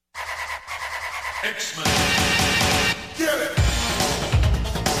X-Men. Get it!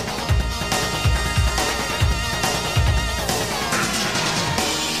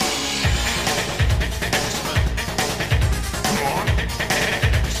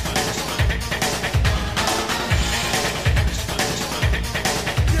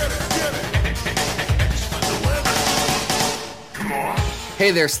 Hey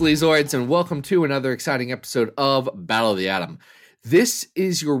there, Sleazoids, and welcome to another exciting episode of Battle of the Atom. This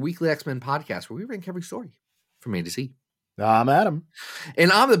is your weekly X-Men podcast where we rank every story from A to Z. I'm Adam.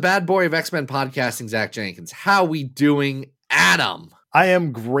 And I'm the bad boy of X-Men podcasting, Zach Jenkins. How we doing, Adam? I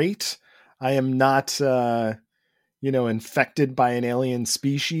am great. I am not, infected by an alien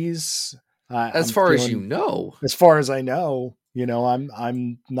species. As far as you know. As far as I know,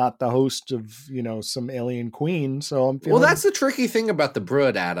 I'm not the host of, some alien queen. So I'm feeling. Well, that's the tricky thing about the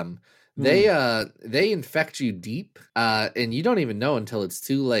Brood, Adam. They infect you deep, and you don't even know until it's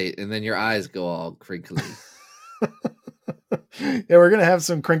too late, and then your eyes go all crinkly. Yeah, we're gonna have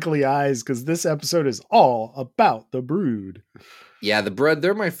some crinkly eyes because this episode is all about the Brood. Yeah, the Brood,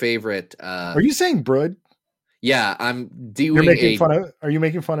 they're my favorite. Are you saying Brood? Yeah, I'm doing. You're making fun of. Are you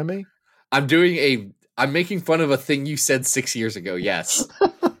making fun of me? I'm making fun of a thing you said 6 years ago. Yes.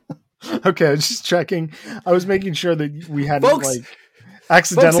 Okay, I was just checking. I was making sure that we hadn't Folks,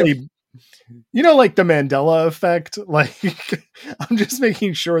 accidentally, like the Mandela effect. Like, I'm just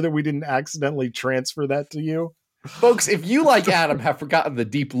making sure that we didn't accidentally transfer that to you. Folks, if you, like Adam, have forgotten the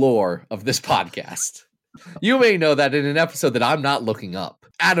deep lore of this podcast, you may know that in an episode that I'm not looking up,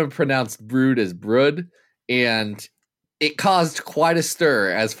 Adam pronounced Brood as Brood, and it caused quite a stir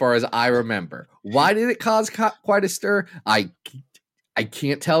as far as I remember. Why did it cause quite a stir? I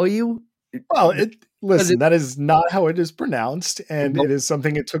can't tell you. Well, that is not how it is pronounced, and it is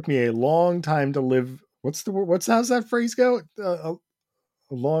something it took me a long time to live. How's that phrase go? A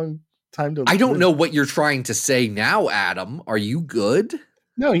long time to. I don't know what you're trying to say now, Adam. Are you good?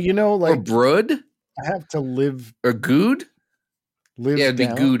 No, or Brood. I have to live or good. Live it'd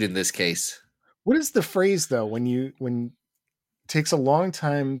down. Be good in this case. What is the phrase though? When it takes a long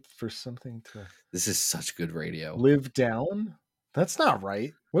time for something to. This is such good radio. Live down. That's not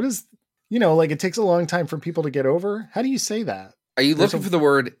right. What is, it takes a long time for people to get over. How do you say that? Are you looking for the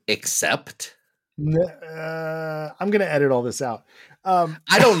word accept? I'm going to edit all this out.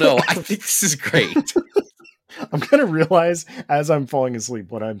 I don't know. I think this is great. I'm going to realize as I'm falling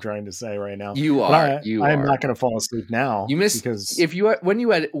asleep what I'm trying to say right now. You are. I'm not going to fall asleep now. You miss because when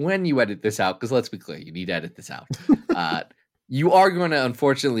you edit this out, because let's be clear, you need to edit this out. You are going to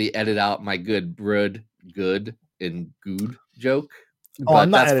unfortunately edit out my good Brood, good and good joke. Oh, I'm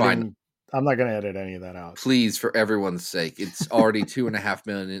not editing. Fine. I'm not going to edit any of that out. Please, for everyone's sake. It's already 2.5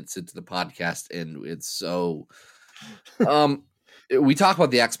 minutes into the podcast, and it's so. We talk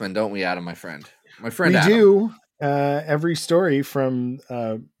about the X-Men, don't we, Adam, my friend? My friend, we Adam. do. Every story from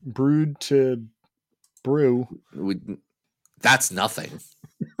Brood to Brew. That's nothing.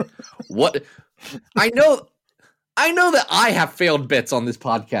 What? I know that I have failed bits on this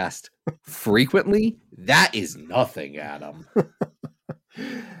podcast frequently. That is nothing, Adam.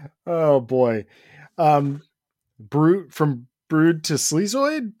 Oh boy. Brood from Brood to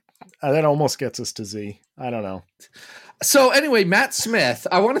Sleazoid? That almost gets us to Z. I don't know. So anyway, Matt Smith,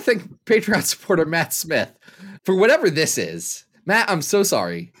 I want to thank Patreon supporter Matt Smith for whatever this is. Matt, I'm so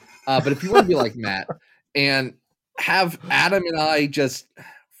sorry. But if you want to be like Matt and have Adam and I just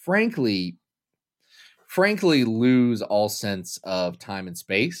frankly lose all sense of time and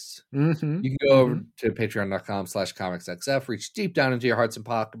space, you can go over to patreon.com/comicsxf, reach deep down into your hearts and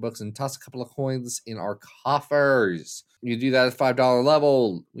pocketbooks and toss a couple of coins in our coffers. You do that at $5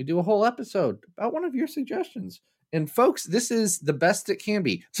 level. We do a whole episode about one of your suggestions. And folks, this is the best it can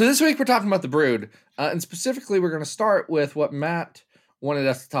be. So this week we're talking about the Brood, and specifically we're going to start with what Matt wanted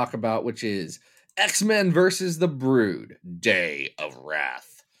us to talk about, which is X-Men versus the Brood, Day of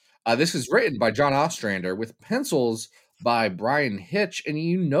Wrath. This is written by John Ostrander with pencils by Brian Hitch, and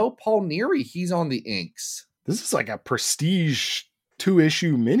Paul Neary, he's on the inks. This is like a prestige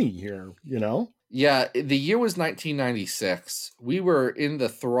 2-issue mini here, Yeah, the year was 1996. We were in the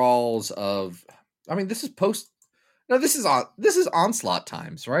thralls of, this is Onslaught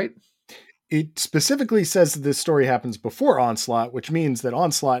times, right? It specifically says that this story happens before Onslaught, which means that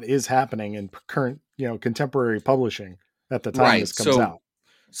Onslaught is happening in current, contemporary publishing at the time this comes out.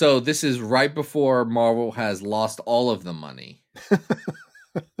 So this is right before Marvel has lost all of the money.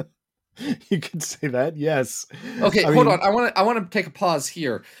 You can say that, yes. Okay, hold on. I want to take a pause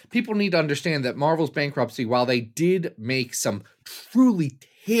here. People need to understand that Marvel's bankruptcy, while they did make some truly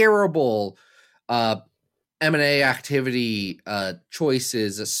terrible M&A activity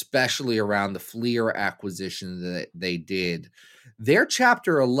choices, especially around the Fleer acquisition that they did, their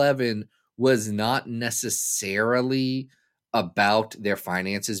Chapter 11 was not necessarily about their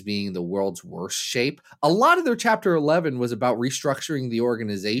finances being the world's worst shape. A lot of their Chapter 11 was about restructuring the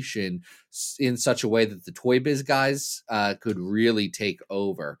organization in such a way that the Toy Biz guys could really take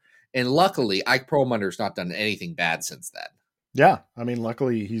over. And luckily, Ike Perlmutter's not done anything bad since then. Yeah. I mean,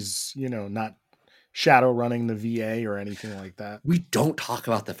 luckily he's, not shadow running the VA or anything like that. We don't talk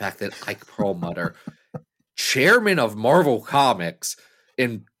about the fact that Ike Perlmutter, chairman of Marvel Comics,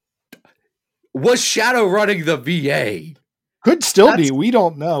 and was shadow running the VA. Could still be. We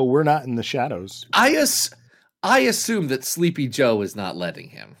don't know. We're not in the shadows. I assume that Sleepy Joe is not letting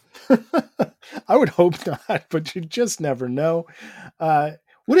him. I would hope not, but you just never know.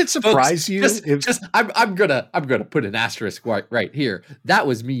 Would it surprise you? I'm gonna put an asterisk right here. That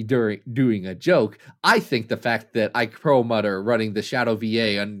was me doing a joke. I think the fact that Ike Perlmutter running the Shadow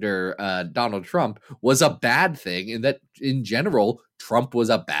VA under Donald Trump was a bad thing, and that in general Trump was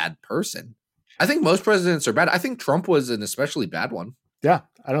a bad person. I think most presidents are bad. I think Trump was an especially bad one. Yeah,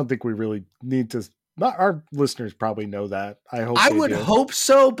 I don't think we really need to. Our listeners probably know that. I would hope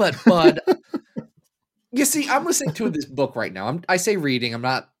so, but Bud, you see, I'm listening to this book right now. I say reading.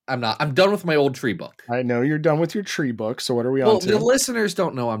 I'm done with my old tree book. I know you're done with your tree book. So what are we on to? The listeners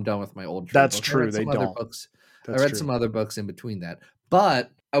don't know I'm done with my old tree That's book. true. They don't. I read some other books in between that,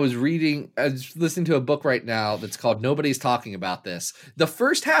 but I was listening to a book right now that's called Nobody's Talking About This. The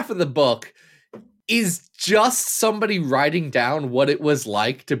first half of the book is just somebody writing down what it was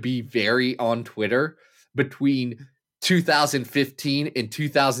like to be very on Twitter between 2015 and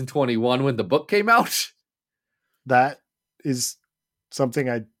 2021 when the book came out. That is something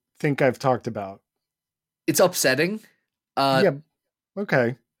I think I've talked about. It's upsetting. Yeah.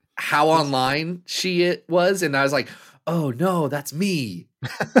 Okay. How online she was. And I was like, oh no, that's me.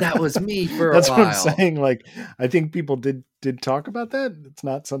 That was me for a while. That's what I'm saying. Like, I think people did talk about that. It's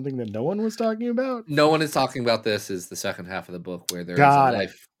not something that no one was talking about. No one is talking about this. Is the second half of the book where there is a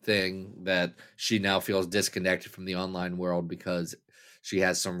life thing that she now feels disconnected from the online world because she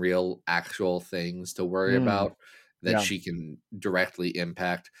has some real actual things to worry about that she can directly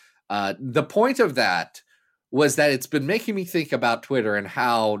impact. The point of that was that it's been making me think about Twitter and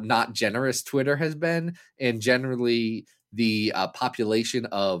how not generous Twitter has been, and generally the population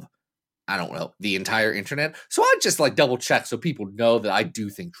of, I don't know, the entire internet. So I just double check so people know that I do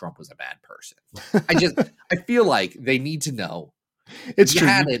think Trump was a bad person. I feel like they need to know. It's true.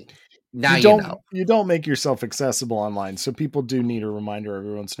 Now you know. You don't make yourself accessible online, so people do need a reminder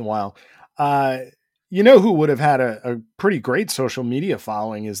every once in a while. You know who would have had a pretty great social media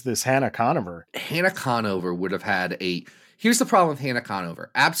following is this Hannah Conover. Hannah Conover would have had here's the problem with Hannah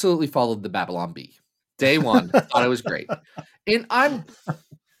Conover. Absolutely followed the Babylon Bee. Day one, thought it was great. And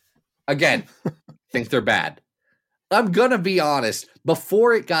again, think they're bad. I'm going to be honest.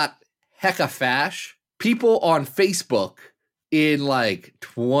 Before it got hecka fash, people on Facebook in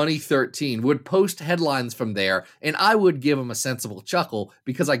 2013 would post headlines from there, and I would give them a sensible chuckle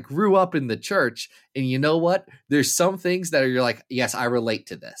because I grew up in the church, and you know what? There's some things that you're like, yes, I relate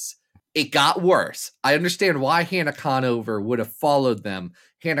to this. It got worse. I understand why Hannah Conover would have followed them.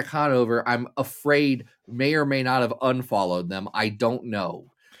 Hannah Conover, I'm afraid, may or may not have unfollowed them. I don't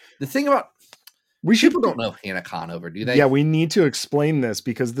know. The thing about people don't know Hannah Conover, do they? Yeah, we need to explain this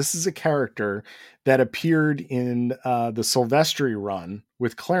because this is a character that appeared in the Silvestri run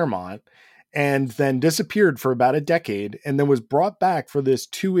with Claremont and then disappeared for about a decade and then was brought back for this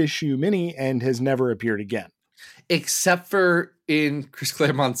 2-issue mini and has never appeared again. Except for in Chris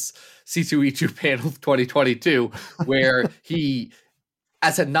Claremont's C2E2 panel of 2022, where he,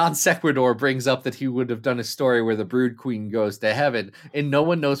 as a non sequitur, brings up that he would have done a story where the Brood Queen goes to heaven, and no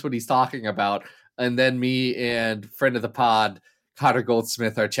one knows what he's talking about. And then me and friend of the pod, Connor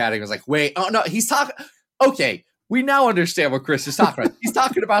Goldsmith, are chatting. I was like, wait, oh no, he's talking. Okay, we now understand what Chris is talking about. He's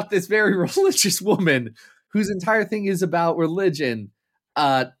talking about this very religious woman whose entire thing is about religion.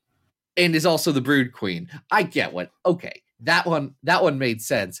 And is also the Brood Queen. I get what. Okay, that one made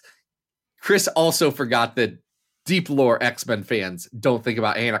sense. Chris also forgot that deep lore X-Men fans don't think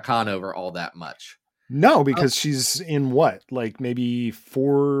about Hannah Conover all that much. No, because she's in what, maybe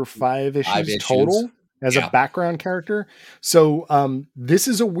 4 or 5 issues total as a background character. So this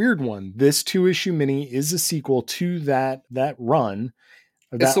is a weird one. This 2-issue mini is a sequel to that run.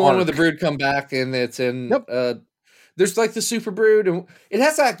 It's the one where the Brood come back and it's in. Yep. There's the Super Brood, and it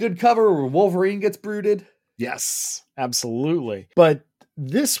has that good cover where Wolverine gets brooded. Yes, absolutely. But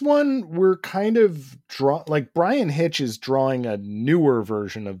This one, we're kind of like Brian Hitch is drawing a newer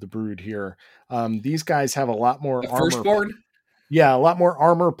version of the Brood here. These guys have a lot more armor. Firstborn? Yeah, a lot more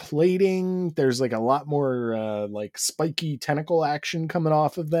armor plating. There's like a lot more like spiky tentacle action coming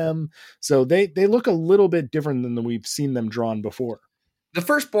off of them. So they look a little bit different than we've seen them drawn before. The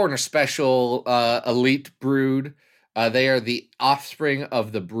Firstborn are special elite Brood. They are the offspring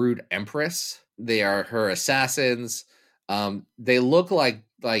of the Brood Empress. They are her assassins. They look like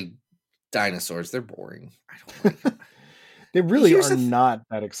dinosaurs. They're boring. I don't like them. They really are not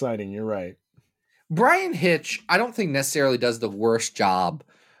that exciting. You're right. Brian Hitch, I don't think necessarily does the worst job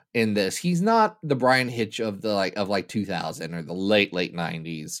in this. He's not the Brian Hitch of the 2000 or the late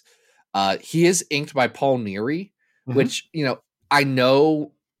 90s. He is inked by Paul Neary, which, I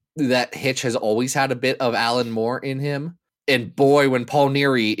know that Hitch has always had a bit of Alan Moore in him. And boy, when Paul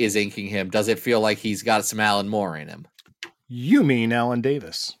Neary is inking him, does it feel like he's got some Alan Moore in him. You mean Alan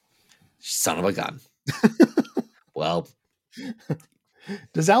Davis? Son of a gun. Well,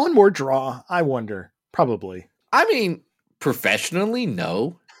 does Alan Moore draw? I wonder. Probably. I mean, professionally,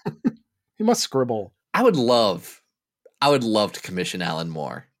 no. He must scribble. I would love to commission Alan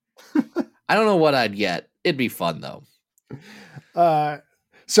Moore. I don't know what I'd get. It'd be fun though.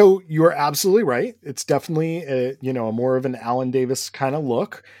 So you're absolutely right. It's definitely a more of an Alan Davis kind of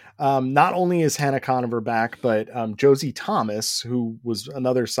look. Not only is Hannah Conover back, but Josie Thomas, who was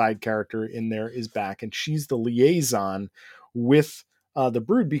another side character in there, is back, and she's the liaison with the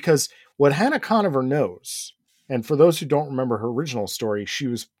Brood, because what Hannah Conover knows, and for those who don't remember her original story, she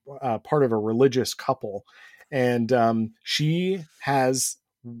was part of a religious couple, and she has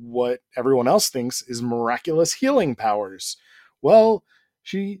what everyone else thinks is miraculous healing powers. Well,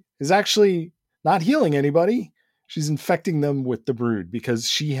 she is actually not healing anybody. She's infecting them with the Brood because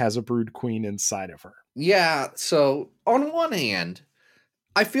she has a Brood Queen inside of her. Yeah, so on one hand,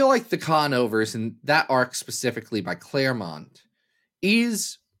 I feel like the Conovers and that arc specifically by Claremont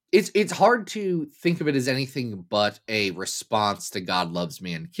it's hard to think of it as anything but a response to God Loves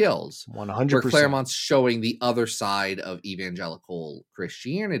Man Kills. 100%. Where Claremont's showing the other side of evangelical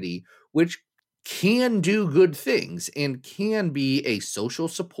Christianity, which can do good things and can be a social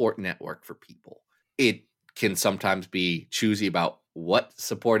support network for people. It can sometimes be choosy about what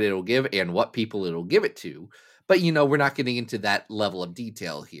support it'll give and what people it'll give it to. But, we're not getting into that level of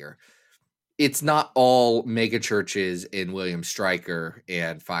detail here. It's not all mega churches in William Stryker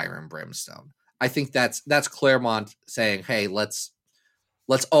and Fire and Brimstone. I think that's Claremont saying, hey, let's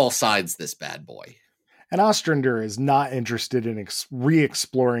all sides this bad boy. And Ostrander is not interested in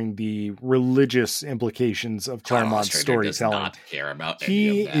re-exploring the religious implications of Claremont's storytelling. Does not care about he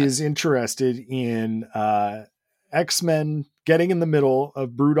any of that. is interested in X-Men getting in the middle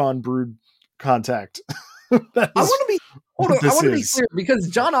of Brood on Brood contact. I want to be clear, because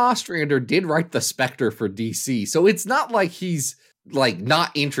John Ostrander did write the Spectre for DC, so it's not like he's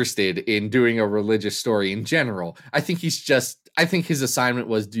not interested in doing a religious story in general. I think his assignment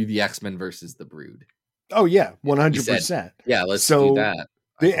was do the X-Men versus the Brood. Oh yeah, 100%. Yeah, let's do that.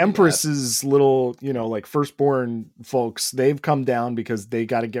 The Empress's little, firstborn folks, they've come down because they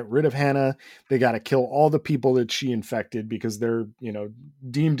got to get rid of Hannah. They got to kill all the people that she infected because they're,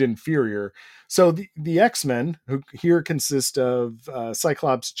 deemed inferior. So the X-Men, who here consist of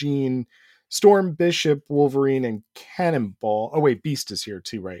Cyclops, Jean, Storm, Bishop, Wolverine, and Cannonball. Oh wait, Beast is here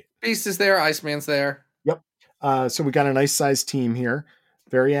too, right? Beast is there. Iceman's there. Yep. So we got a nice sized team here.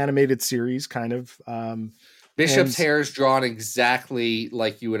 Very animated series, kind of. Bishop's hair is drawn exactly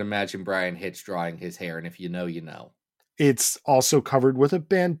like you would imagine Brian Hitch drawing his hair, and if you know, you know. It's also covered with a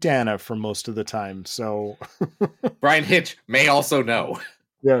bandana for most of the time, so... Brian Hitch may also know.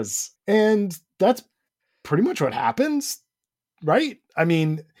 Yes, and that's pretty much what happens, right? I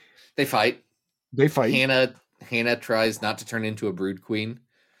mean... They fight. Hannah tries not to turn into a Brood Queen.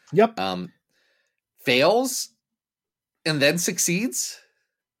 Yep. Fails, and then succeeds.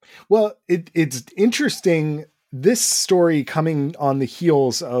 Well, it's interesting, this story coming on the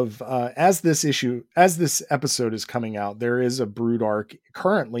heels of, as this episode is coming out, there is a Brood arc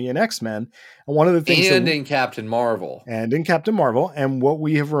currently in X-Men. And one of the things in Captain Marvel. And what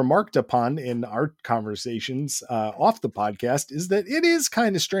we have remarked upon in our conversations off the podcast is that it is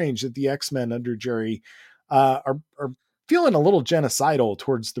kind of strange that the X-Men under Jerry are feeling a little genocidal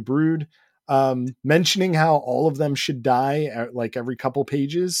towards the Brood. Mentioning how all of them should die at, every couple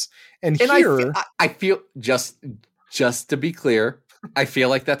pages. And here I feel just to be clear, I feel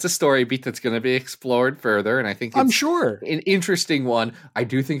like that's a story beat that's going to be explored further. And I think I'm sure an interesting one. I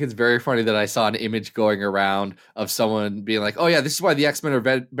do think it's very funny that I saw an image going around of someone being like, oh yeah, this is why the X-Men are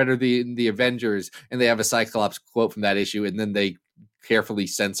better than the Avengers. And they have a Cyclops quote from that issue. And then they carefully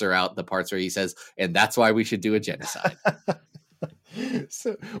censor out the parts where he says, and that's why we should do a genocide.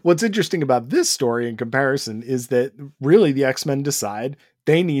 So what's interesting about this story in comparison is that really the X-Men decide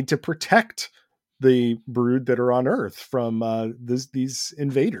they need to protect the brood that are on Earth from these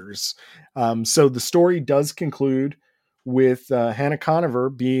invaders. So the story does conclude with Hannah Conover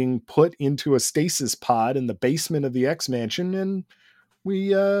being put into a stasis pod in the basement of the X-Mansion, and we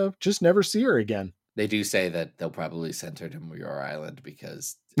just never see her again. They do say that they'll probably send her to Muir Island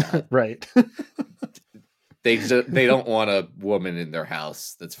because right. they don't want a woman in their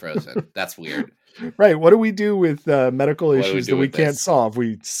house that's frozen. That's weird. Right. What do we do with medical issues that we can't solve?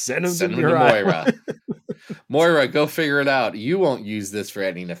 We send them to Moira. Moira, go figure it out. You won't use this for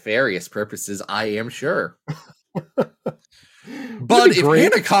any nefarious purposes, I am sure. But if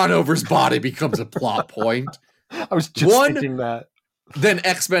Hannah Conover's body becomes a plot point, I was just thinking that. Then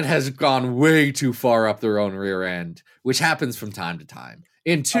X-Men has gone way too far up their own rear end, which happens from time to time.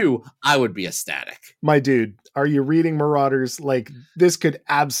 In 2, I would be ecstatic. My dude, are you reading Marauders? Like, this could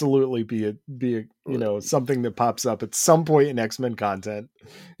absolutely be a something that pops up at some point in X-Men content.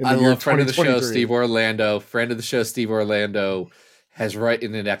 I love friend of the show, Steve Orlando. Friend of the show, Steve Orlando, has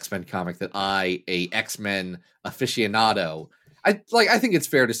written an X-Men comic that a X-Men aficionado, I think it's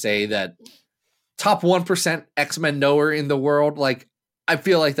fair to say that top 1% X-Men knower in the world, like, I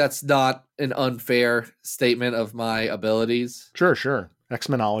feel like that's not an unfair statement of my abilities. Sure.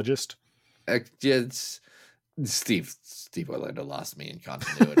 X-Menologist. Steve Orlando lost me in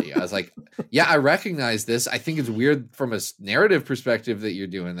continuity. I was like, yeah, I recognize this. I think it's weird from a narrative perspective that you're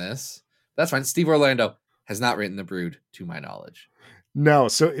doing this. That's fine. Steve Orlando has not written The Brood, to my knowledge. No.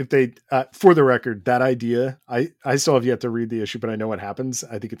 So if they, for the record, that idea, I still have yet to read the issue, but I know what happens.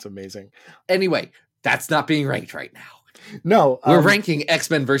 I think it's amazing. Anyway, that's not being ranked right now. No. We're ranking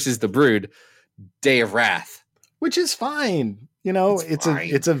X-Men versus The Brood, Day of Wrath. Which is fine. You know, it's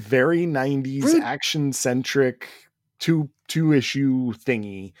a very 90s action centric two issue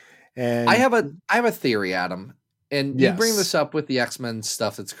thingy. And I have a theory, Adam. And you bring this up with the X-Men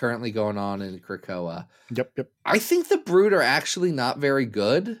stuff that's currently going on in Krakoa. Yep. I think the Brood are actually not very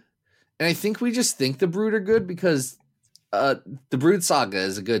good. And I think we just think the Brood are good because the Brood saga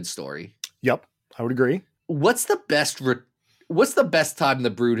is a good story. Yep, I would agree. What's the best time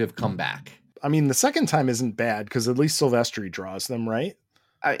the Brood have come back? I mean, the second time isn't bad because at least Silvestri draws them, right?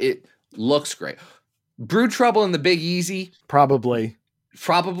 It looks great. Brood Trouble in the Big Easy? Probably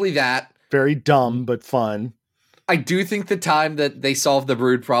that. Very dumb, but fun. I do think the time that they solved the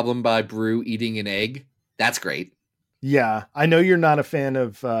Brood problem by Brew eating an egg, that's great. Yeah, I know you're not a fan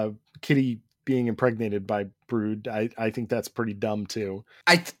of Kitty being impregnated by Brood. I think that's pretty dumb too.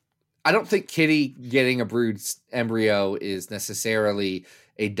 I don't think Kitty getting a Brood embryo is necessarily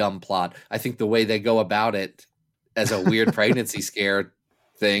a dumb plot. I think the way they go about it as a weird pregnancy scare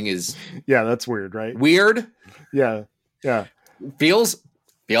thing is... Yeah, that's weird, right? Weird. Yeah. Feels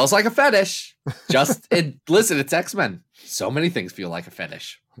like a fetish. Listen, it's X-Men. So many things feel like a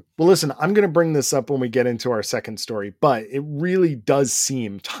fetish. Well, listen, I'm going to bring this up when we get into our second story, but it really does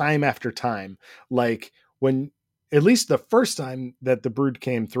seem time after time like when... At least the first time that the Brood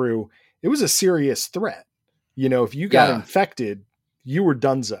came through, it was a serious threat. You know, if you got infected, you were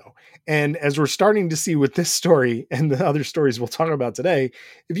donezo. And as we're starting to see with this story and the other stories we'll talk about today,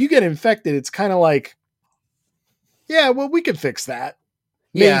 if you get infected, it's kind of like, yeah, well, we could fix that.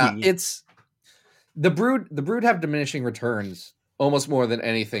 Maybe. Yeah, it's the Brood have diminishing returns almost more than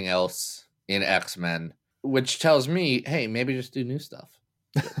anything else in X-Men, which tells me, hey, maybe just do new stuff.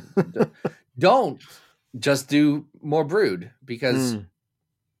 Don't just do more Brood because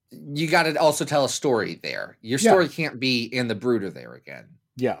you got to also tell a story there. Your story can't be in the Brood are there again.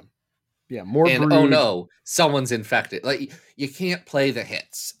 Yeah. More Brood. Oh no, someone's infected. Like you can't play the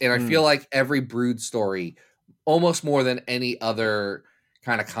hits. And I feel like every Brood story, almost more than any other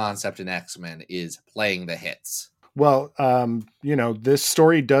kind of concept in X-Men, is playing the hits. Well, this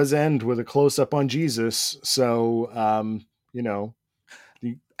story does end with a close up on Jesus. So,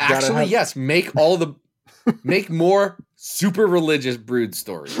 yes, make more super religious Brood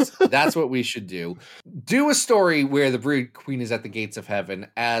stories. That's what we should do. Do a story where the Brood Queen is at the gates of heaven,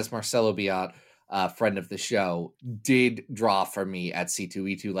 as Marcelo Biot, friend of the show, did draw for me at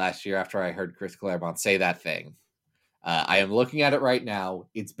C2E2 last year after I heard Chris Claremont say that thing. I am looking at it right now.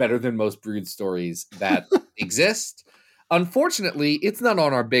 It's better than most Brood stories that exist. Unfortunately, it's not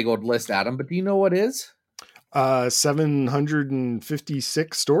on our big old list, Adam, but do you know what is?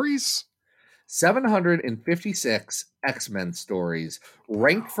 756 stories? 756 X-Men stories,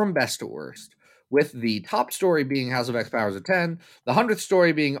 ranked from best to worst, with the top story being House of X Powers of 10, the 100th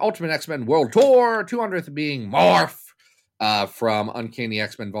story being Ultimate X-Men World Tour, 200th being Morph, from Uncanny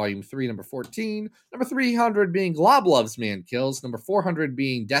X-Men Volume 3, number 14. Number 300 being Glob Loves Man Kills. Number 400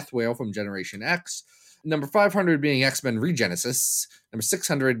 being Death Whale from Generation X. Number 500 being X-Men Regenesis. Number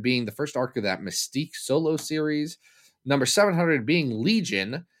 600 being the first arc of that Mystique solo series. Number 700 being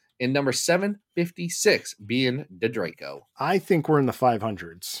Legion. And number 756 being the Draco. I think we're in the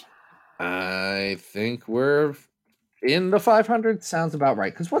 500s. I think we're in the 500. Sounds about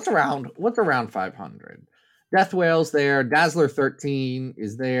right. Because what's around 500? Death Whale's there. Dazzler 13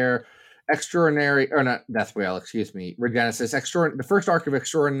 is there. Extraordinary, or not Death Whale, excuse me. Regenesis. The first arc of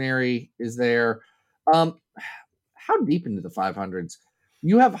Extraordinary is there. How deep into the 500s?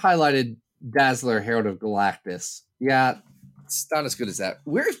 You have highlighted Dazzler, Herald of Galactus. Yeah, it's not as good as that.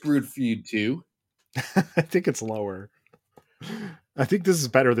 Where's Brood Feud 2? I think it's lower. I think this is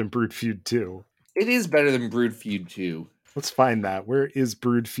better than Brood Feud 2. It is better than Brood Feud 2. Let's find that. Where is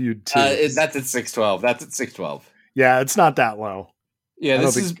Brood Feud 2? That's at 612. Yeah, it's not that low. Yeah,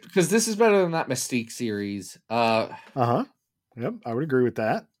 this is better than that Mystique series. Yep, I would agree with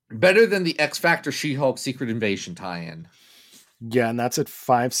that. Better than the X Factor She-Hulk Secret Invasion tie-in. Yeah, and that's at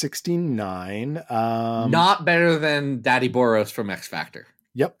 569. Not better than Daddy Boros from X Factor.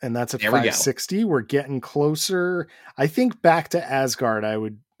 Yep, and that's at 560. We're getting closer. I think Back to Asgard, I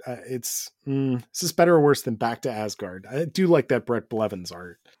would... is this better or worse than Back to Asgard? I do like that Brett Blevins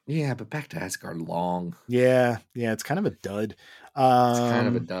art. Yeah, but Back to Asgard long. Yeah, it's kind of a dud.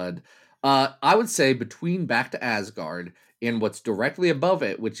 I would say between Back to Asgard and what's directly above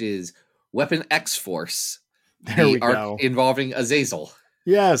it, which is Weapon X Force, the arc involving Azazel.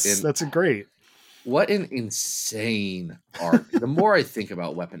 Yes, that's a great. What an insane arc. The more I think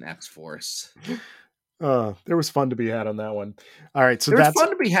about Weapon X Force. There was fun to be had on that one. All right, so there's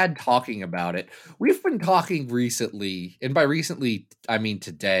fun to be had talking about it. We've been talking recently, and by recently I mean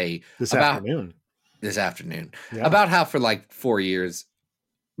today, this afternoon, yeah. About how for like 4 years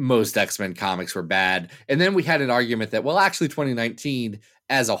most X-Men comics were bad, and then we had an argument that actually 2019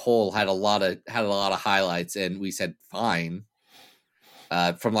 as a whole had a lot of highlights, and we said fine.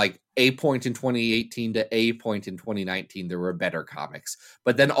 From like a point in 2018 to a point in 2019, there were better comics.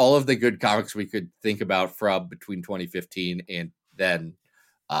 But then all of the good comics we could think about from between 2015 and then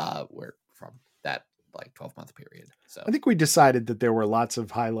were from that like 12-month period. So I think we decided that there were lots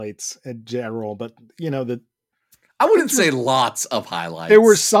of highlights in general, but I wouldn't say lots of highlights. There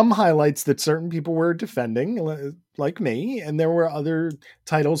were some highlights that certain people were defending, like me, and there were other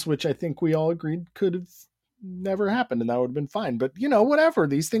titles which I think we all agreed could have never happened, and that would have been fine. But whatever,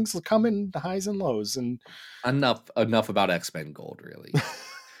 these things come in highs and lows, and enough about X-Men Gold, really.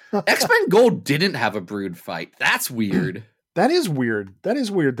 X-Men Gold didn't have a Brood fight. That's weird. That is weird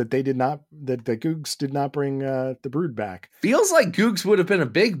that they did not, that Googs did not bring the Brood back. Feels like Googs would have been a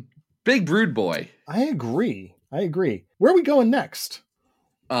big Brood boy. I agree. Where are we going next?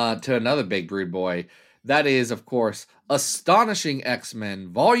 To another big Brood boy. That is, of course, Astonishing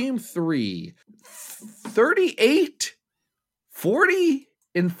X-Men Volume 3, 38, 40,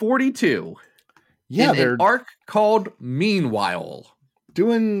 and 42. Yeah, they're an arc called Meanwhile.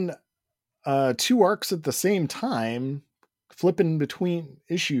 Doing 2 arcs at the same time, flipping between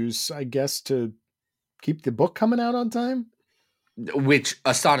issues, I guess, to keep the book coming out on time. Which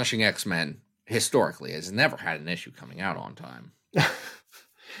Astonishing X-Men historically has never had an issue coming out on time.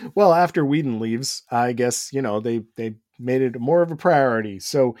 Well, after Whedon leaves, I guess, they made it more of a priority.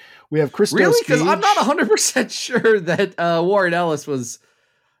 So we have Christos Really? Because Gage. I'm not 100% sure that Warren Ellis was...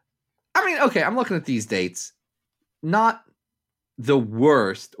 I mean, okay, I'm looking at these dates. Not the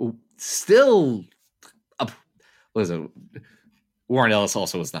worst. Still... Listen, Warren Ellis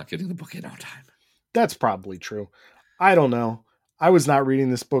also was not getting the book in on time. That's probably true. I don't know. I was not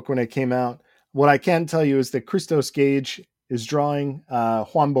reading this book when it came out. What I can tell you is that Christos Gage is drawing.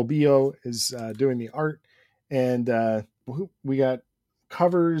 Juan Bobillo is doing the art. And we got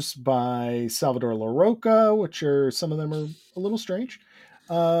covers by Salvador LaRocca, which some of them are a little strange.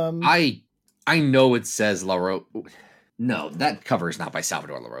 I know it says LaRocca. No, that cover is not by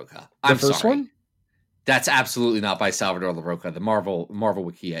Salvador LaRocca. The first one? That's absolutely not by Salvador LaRocca. The Marvel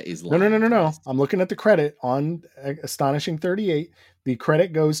Wikia is No. I'm looking at the credit on Astonishing 38. The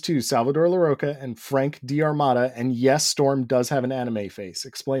credit goes to Salvador LaRocca and Frank D'Armata. And yes, Storm does have an anime face.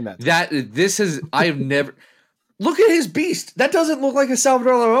 Explain that. I have never... Look at his beast. That doesn't look like a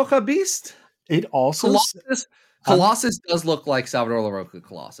Salvador LaRocca beast. It also... Colossus does look like Salvador LaRocca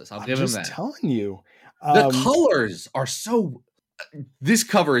Colossus. I'll give him that. I'm just telling you. The colors are so... This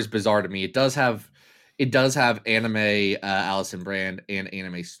cover is bizarre to me. It does have anime Allison Brand and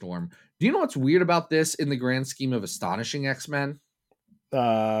anime Storm. Do you know what's weird about this in the grand scheme of Astonishing X-Men?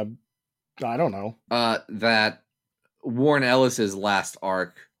 I don't know. That Warren Ellis's last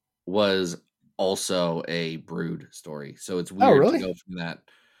arc was also a Brood story, so it's weird to go from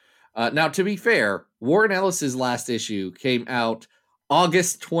that. Now, to be fair, Warren Ellis's last issue came out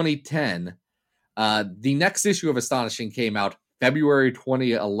August 2010. The next issue of Astonishing came out February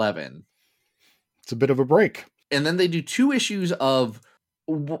 2011. It's a bit of a break. And then they do 2 issues of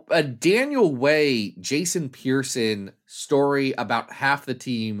a Daniel Way, Jason Pearson story about half the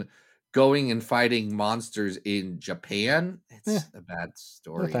team going and fighting monsters in Japan. It's a bad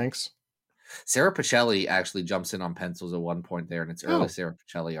story. No, thanks. Sarah Pacelli actually jumps in on pencils at one point there, and it's early Sarah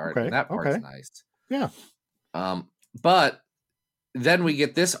Pacelli art. Okay, And that part's nice. Yeah. But then we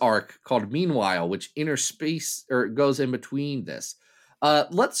get this arc called Meanwhile, which interspace or goes in between this.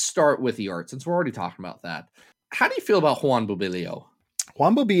 Let's start with the art since we're already talking about that. How do you feel about Juan Bobilio?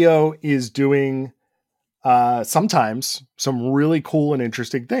 Juan Bobilio is doing sometimes some really cool and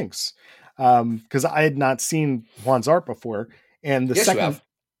interesting things. Because I had not seen Juan's art before. And the second you have.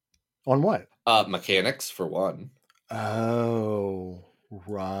 On what? Mechanics for one. Oh,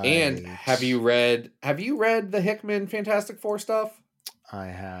 right. And have you read the Hickman Fantastic Four stuff? I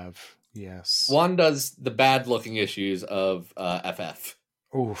have, yes. Juan does the bad looking issues of FF.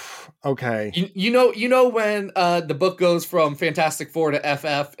 Oof. Okay. You know when the book goes from Fantastic Four to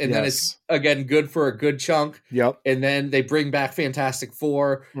FF, and then it's again good for a good chunk. Yep. And then they bring back Fantastic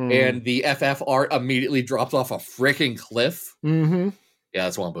Four, and the FF art immediately drops off a freaking cliff. Mm-hmm. Yeah,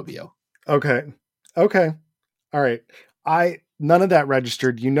 that's Juan Bobilio. Okay. All right. None of that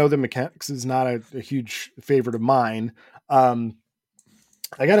registered. You know, the mechanics is not a huge favorite of mine. I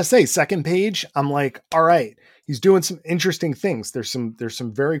gotta say, second page, I'm like, all right, he's doing some interesting things. There's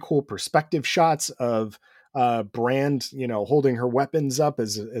some very cool perspective shots of Brand, holding her weapons up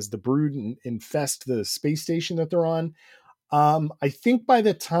as the Brood infest the space station that they're on. I think by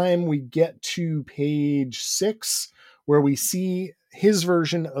the time we get to page 6, where we see his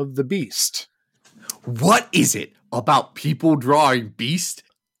version of the Beast. What is it about people drawing Beast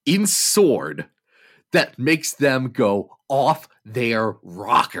in Sword that makes them go off their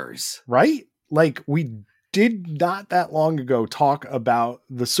rockers? Right? Like, we did not that long ago talk about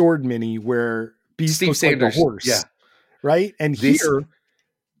the Sword mini where Beast Steve looks Sanders, like a horse. yeah. Right? And here,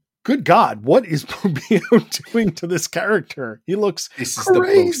 good God, what is Bobilio doing to this character? He looks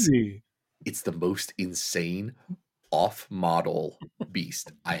crazy. It's the most insane off-model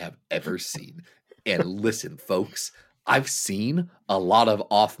Beast I have ever seen. And listen, folks, I've seen a lot of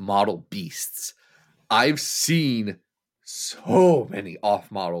off-model Beasts. I've seen so many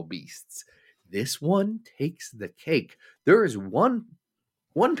off-model Beasts. This one takes the cake. There is one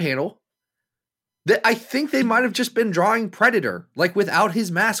panel that I think they might have just been drawing Predator, like without his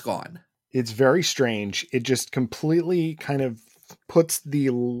mask on. It's very strange. It just completely kind of puts the,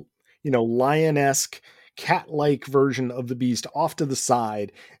 lion-esque, cat-like version of the Beast off to the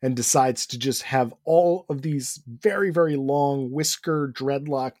side and decides to just have all of these very, very long whisker,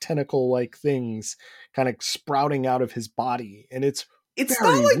 dreadlock, tentacle-like things kind of sprouting out of his body. And it's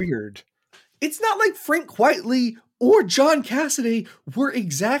very weird. It's not like Frank Whiteley or John Cassaday were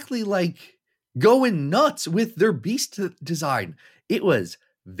exactly like going nuts with their Beast design. It was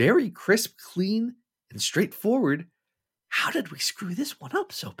very crisp, clean, and straightforward. How did we screw this one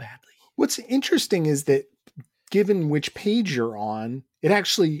up so badly? What's interesting is that given which page you're on, it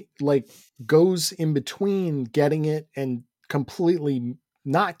actually goes in between getting it and completely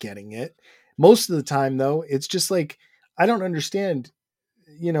not getting it. Most of the time though, it's just like, I don't understand,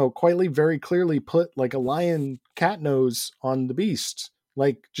 Quitely very clearly put like a lion cat nose on the Beast.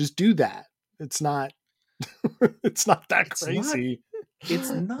 Like, just do that. It's not, it's not that crazy. It's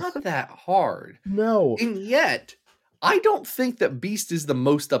not that hard. No. And yet, I don't think that Beast is the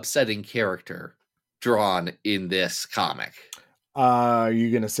most upsetting character drawn in this comic. Are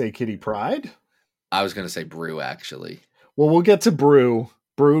you going to say Kitty Pryde? I was going to say Brew, actually. Well, we'll get to Brew.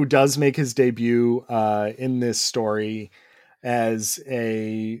 Brew does make his debut in this story as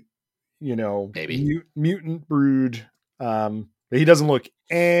a, mutant Brood. But he doesn't look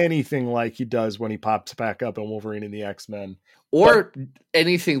anything like he does when he pops back up in Wolverine and the X-Men. Or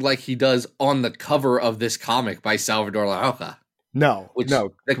anything like he does on the cover of this comic by Salvador Larroca. No.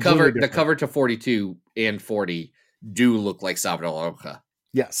 The cover to 42 and 40 do look like Salvador Larroca.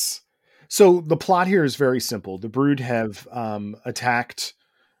 Yes. So the plot here is very simple. The Brood have attacked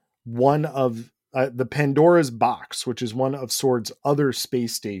one of the Pandora's Box, which is one of Sword's other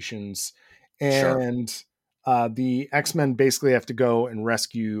space stations. And the X-Men basically have to go and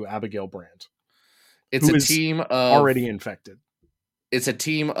rescue Abigail Brand. It's a team of already infected. It's a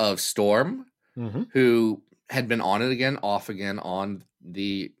team of Storm, who had been on it again, off again on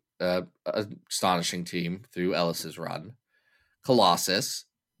the astonishing team through Ellis's run. Colossus,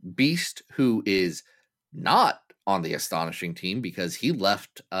 Beast, who is not on the astonishing team because he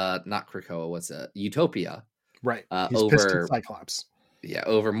left not Krakoa, what's it? Utopia. Right. He's pissed at over Cyclops. Yeah,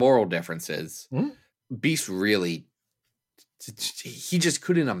 over moral differences. Mm-hmm. Beast really he just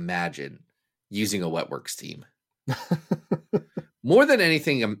couldn't imagine using a Wetworks team. More than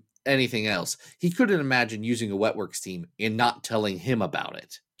anything else, he couldn't imagine using a Wetworks team and not telling him about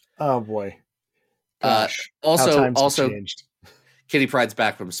it. Oh boy. Gosh. Also changed. Kitty Pryde's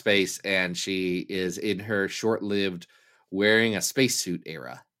back from space, and she is in her short-lived wearing a spacesuit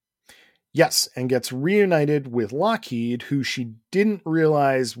era. Yes, and gets reunited with Lockheed, who she didn't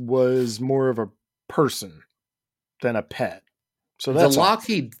realize was more of a person than a pet. So that's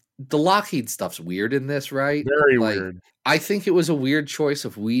the Lockheed stuff's weird in this, right? Very weird. I think it was a weird choice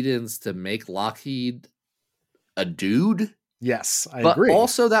of Whedon's to make Lockheed a dude. Yes, I agree. But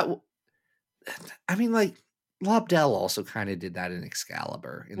also Lobdell also kind of did that in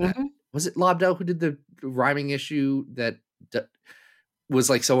Excalibur. Was it Lobdell who did the rhyming issue that was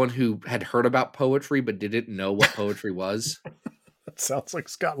like someone who had heard about poetry but didn't know what poetry was? That sounds like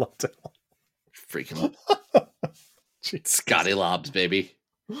Scott Lobdell. Freaking Scotty Lobs, baby.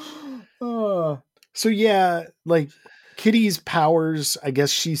 So yeah, like Kitty's powers, I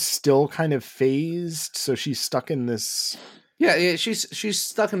guess she's still kind of phased, so she's stuck in this. Yeah, she's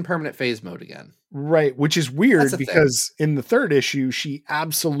stuck in permanent phase mode again. Right, which is weird because in the third issue, she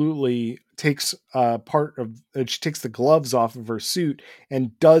absolutely takes she takes the gloves off of her suit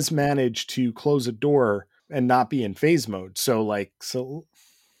and does manage to close a door and not be in phase mode. So a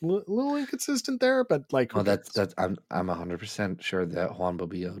little inconsistent there, but like, I'm 100% sure that Juan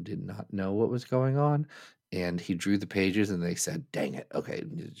Bobillo did not know what was going on, and he drew the pages, and they said, "Dang it, okay,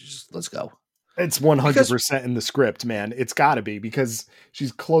 just let's go." It's 100% in the script, man. It's got to be because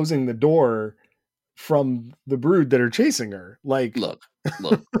she's closing the door from the brood that are chasing her. Like, look.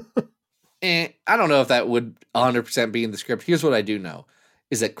 And I don't know if that would 100% be in the script. Here's what I do know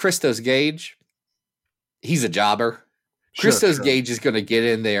is that Christos Gage, he's a jobber. Christos Gage is going to get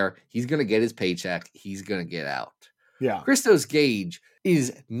in there. He's going to get his paycheck. He's going to get out. Yeah. Christos Gage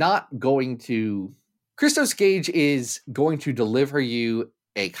is going to deliver you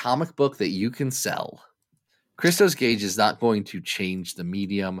a comic book that you can sell. Christos Gage is not going to change the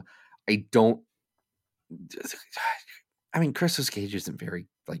medium. Christos Gage isn't very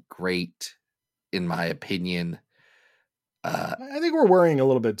great in my opinion. I think we're worrying a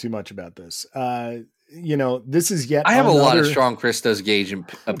little bit too much about this. This is yet. I have a lot of strong Christos Gage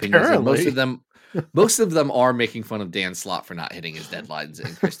opinions. And most of them are making fun of Dan Slott for not hitting his deadlines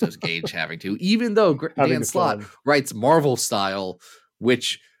and Christos Gage having to, even though Dan Slott writes Marvel style,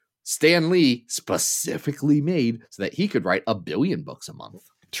 which Stan Lee specifically made so that he could write 1 billion books a month.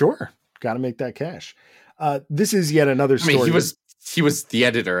 Sure. Got to make that cash. This is yet another story. He was the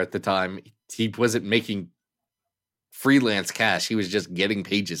editor at the time. He wasn't making freelance cash. He was just getting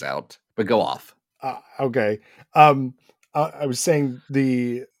pages out. But go off. Okay. I was saying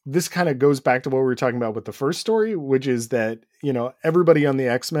this kind of goes back to what we were talking about with the first story, which is that, everybody on the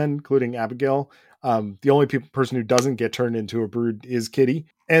X-Men, including Abigail, the only person who doesn't get turned into a brood is Kitty.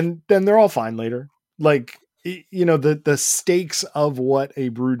 And then they're all fine later. Like, the stakes of what a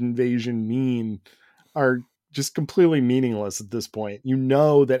brood invasion mean are just completely meaningless at this point.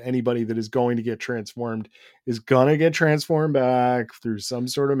 That anybody that is going to get transformed is going to get transformed back through some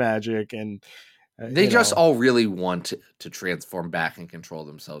sort of magic. And they just all really want to transform back and control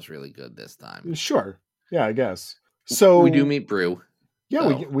themselves really good this time. Sure. Yeah, I guess. So we do meet Brew. Yeah,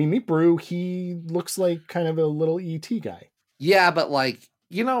 we meet Brew. He looks like kind of a little ET guy. Yeah, but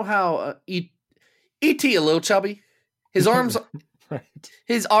how E.T. a little chubby? His arms right.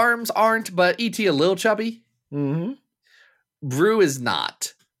 His arms aren't, but E.T. a little chubby? Mm-hmm. Brew is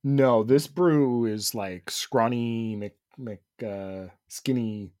not. No, this Brew is like scrawny,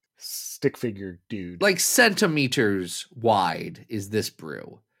 skinny stick figure dude. Like centimeters wide is this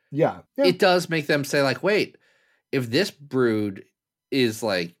Brew. Yeah. It does make them say wait, if this brood is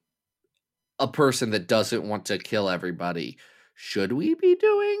a person that doesn't want to kill everybody, should we be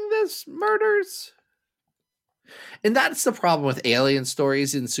doing this murders? And that's the problem with alien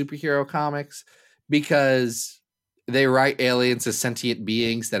stories in superhero comics, because they write aliens as sentient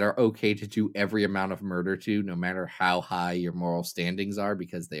beings that are okay to do every amount of murder to, no matter how high your moral standings are,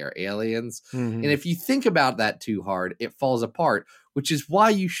 because they are aliens. Mm-hmm. And if you think about that too hard, it falls apart, which is why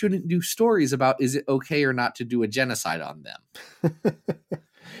you shouldn't do stories about is it okay or not to do a genocide on them.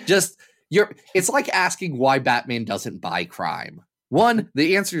 It's like asking why Batman doesn't buy crime. 1,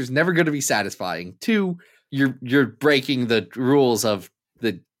 the answer is never going to be satisfying. 2, you're breaking the rules of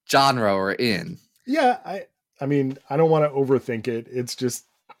the genre we're in. Yeah, I mean, I don't want to overthink it. It's just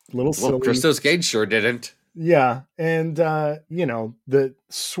a little silly. Well, Christos Gage sure didn't. Yeah, and the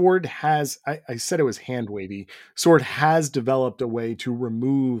sword has. I said it was hand wavy. Sword has developed a way to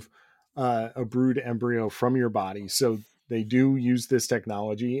remove a brood embryo from your body, so they do use this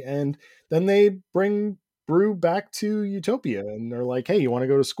technology, and then they bring Brew back to Utopia, and they're like, "Hey, you want to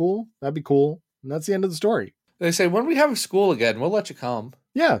go to school? That'd be cool." And that's the end of the story. They say, when we have school again, we'll let you come.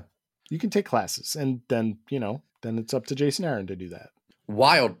 Yeah, you can take classes, and then then it's up to Jason Aaron to do that.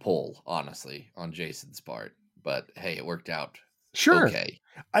 Wild pull, honestly, on Jason's part, but hey, it worked out. Sure. Okay.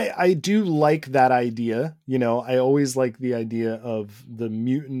 I do like that idea. I always like the idea of the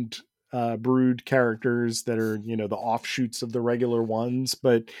mutant brood characters that are, the offshoots of the regular ones,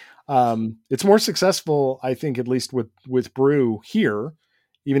 but it's more successful, I think, at least with Brew here,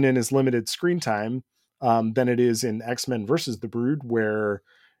 even in his limited screen time, than it is in X-Men versus the Brood, where,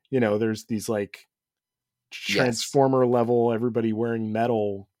 there's these like Transformer level, everybody wearing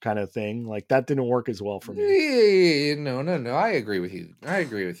metal kind of thing. Like that didn't work as well for me. No. I agree with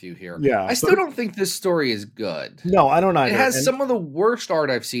you here. Yeah. I still don't think this story is good. No, I don't either. It has some of the worst art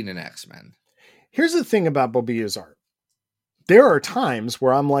I've seen in X-Men. Here's the thing about Bobia's art. There are times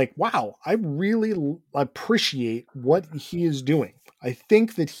where I'm like, wow, I really appreciate what he is doing. I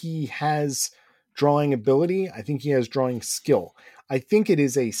think that he has drawing ability. I think he has drawing skill. I think it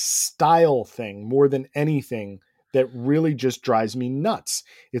is a style thing more than anything that really just drives me nuts.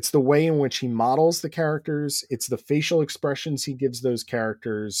 It's the way in which he models the characters. It's the facial expressions he gives those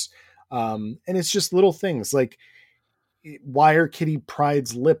characters. And it's just little things like, why are Kitty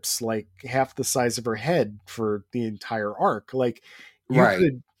Pryde's lips like half the size of her head for the entire arc? Like,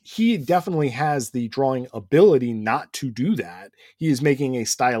 he definitely has the drawing ability not to do that. He is making a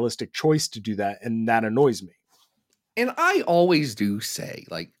stylistic choice to do that, and that annoys me. And I always do say,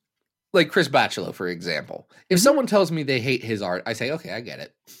 like Chris Bachalo, for example, if someone tells me they hate his art, I say, okay, I get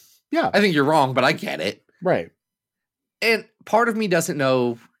it. Yeah. I think you're wrong, but I get it. Right. And part of me doesn't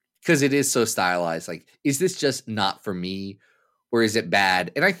know, because it is so stylized, like, is this just not for me, or is it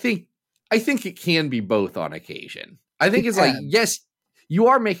bad? And I think it can be both on occasion. I think it's like, yes, you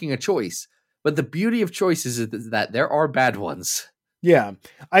are making a choice, but the beauty of choices is that there are bad ones. Yeah.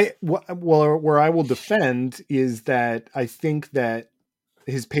 Where I will defend is that I think that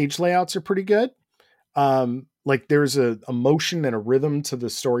his page layouts are pretty good. Like there's a motion and a rhythm to the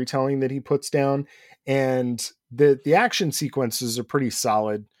storytelling that he puts down, and the action sequences are pretty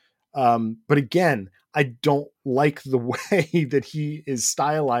solid. But again, I don't like the way that he is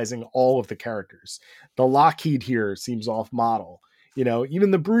stylizing all of the characters. The Lockheed here seems off model.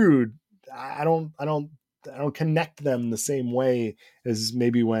 Even the Brood, I don't connect them the same way as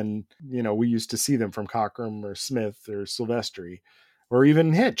maybe when, we used to see them from Cockrum or Smith or Silvestri or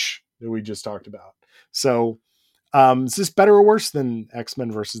even Hitch that we just talked about. So, is this better or worse than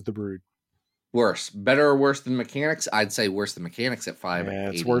X-Men versus the Brood? Worse. Better or worse than Mechanics? I'd say worse than Mechanics at 589. Yeah,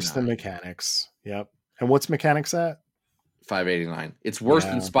 it's worse than Mechanics. Yep. And what's Mechanics at? 589. It's worse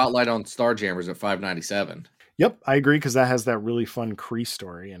than Spotlight on Starjammers at 597. Yep, I agree, because that has that really fun Kree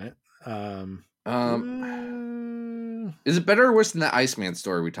story in it. Is it better or worse than that Iceman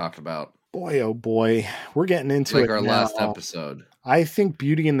story we talked about? Boy, oh boy, we're getting into like it our now. last episode. I think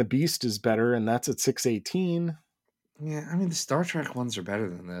Beauty and the Beast is better, and that's at 618. Yeah, I mean the Star Trek ones are better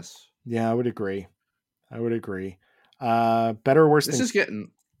than this. Yeah, I would agree. Better or worse? This is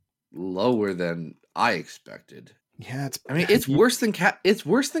getting lower than I expected. Yeah, it's worse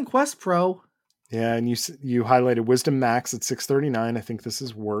than Quest Pro. Yeah, and you highlighted Wisdom Max at 639. I think this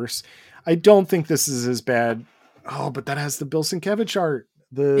is worse. I don't think this is as bad. Oh, but that has the Bill Sienkiewicz art.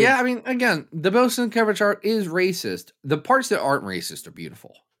 Yeah, I mean, again, the Bill Sienkiewicz art is racist. The parts that aren't racist are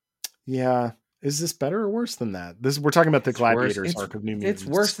beautiful. Yeah. Is this better or worse than that? We're talking about the Gladiators arc of New Mutants.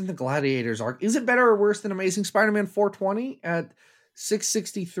 It's worse than the Gladiators arc. Is it better or worse than Amazing Spider-Man 420 at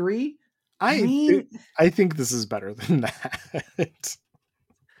 663? I think this is better than that.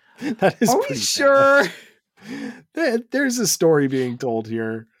 That is. Are we sure? There's a story being told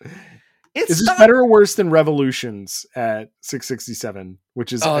here. Is this better or worse than Revolutions at 667?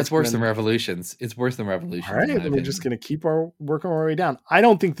 Which is it's worse than Revolutions. It's worse than Revolutions. All right, then we're just going to keep working our way down. I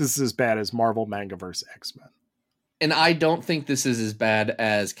don't think this is as bad as Marvel Mangaverse X-Men. And I don't think this is as bad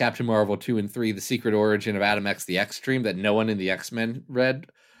as Captain Marvel 2 and 3, The Secret Origin of Adam X the X-Treme, that no one in the X-Men read.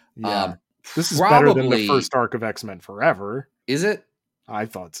 Yeah. This is better than the first arc of X-Men Forever. Is it? I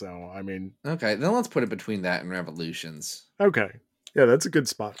thought so. I mean... Okay, then let's put it between that and Revolutions. Okay. Yeah, that's a good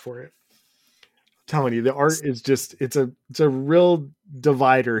spot for it. I'm telling you, the art is just... It's a real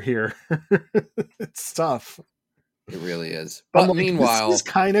divider here. It's tough. It really is. I'm But like, meanwhile, this is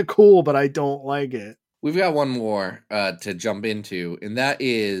kind of cool, but I don't like it. we've got one more to jump into, and that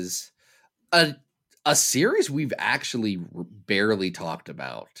is a series we've actually barely talked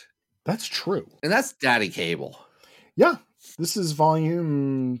about. That's true. And that's Daddy Cable. Yeah. This is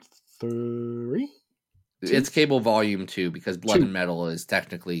volume 3. It's Cable Volume 2 because Blood and Metal is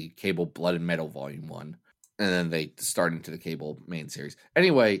technically Cable Blood and Metal Volume 1. And then they start into the Cable main series.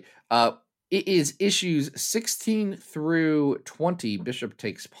 Anyway, it is issues 16 through 20. Bishop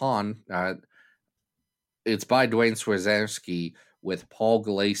Takes Pawn. It's by Dwayne Swarzewski with Paul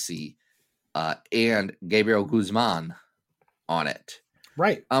Gulacy and Gabriel Guzman on it.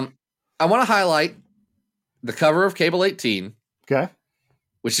 Right. I want to highlight the cover of Cable 18. Okay.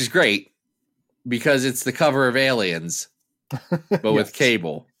 Which is great because it's the cover of Aliens, but with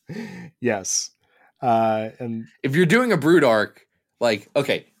Cable. Yes. And if you're doing a Brood arc, like,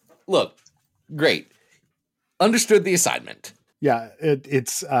 okay, look, great. Understood the assignment. Yeah,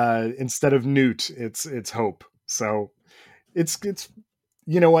 it's instead of Newt, it's Hope. So it's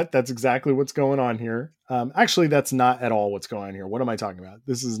you know what? That's exactly what's going on here. Actually, that's not at all what's going on here. What am I talking about?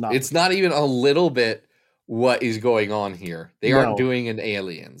 This is not. It's not even a little bit what is going on here. They aren't doing an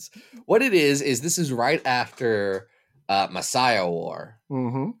Aliens. What it is this is right after Messiah War.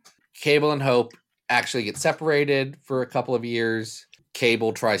 Mm-hmm. Cable and Hope actually get separated for a couple of years.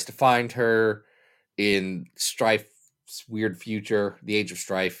 Cable tries to find her in Strife's weird future, the Age of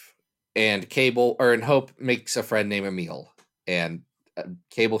Strife, and Hope makes a friend named Emil, and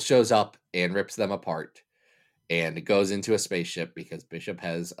Cable shows up and rips them apart, and it goes into a spaceship because Bishop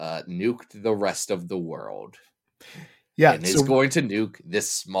has nuked the rest of the world. Yeah, and is going to nuke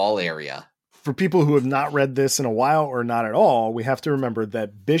this small area. For people who have not read this in a while or not at all, we have to remember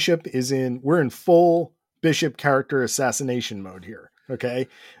that we're in full Bishop character assassination mode here. Okay.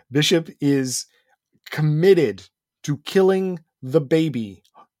 Bishop is committed to killing the baby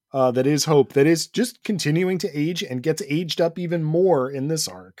that is Hope, that is just continuing to age and gets aged up even more in this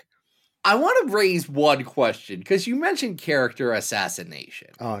arc. I want to raise one question because you mentioned character assassination.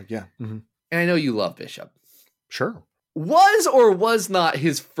 Oh, yeah. Mm-hmm. And I know you love Bishop. Sure. Was or was not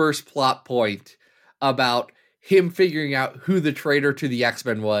his first plot point about him figuring out who the traitor to the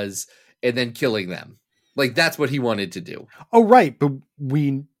X-Men was and then killing them? Like, that's what he wanted to do. Oh, right. But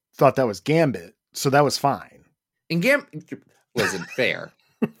we thought that was Gambit, so that was fine. And Gambit wasn't fair.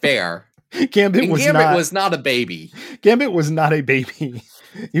 Fair. Gambit was not a baby. Gambit was not a baby.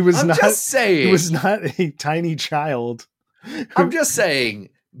 I'm just saying. He was not a tiny child. I'm just saying.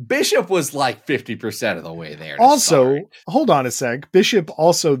 Bishop was like 50% of the way there. Also, hold on a sec. Bishop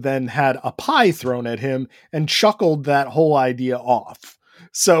also then had a pie thrown at him and chuckled that whole idea off.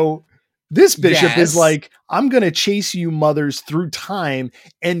 So this Bishop is like, I'm going to chase you mothers through time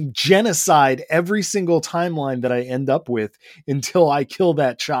and genocide every single timeline that I end up with until I kill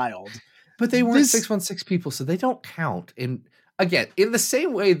that child. But they weren't 616 people, so they don't count. And again, in the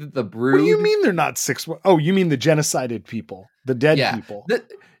same way that the Brood... What do you mean they're not 6? Oh, you mean the genocided people, the dead people.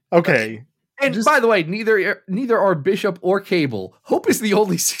 Okay. And by the way, neither are Bishop or Cable. Hope is the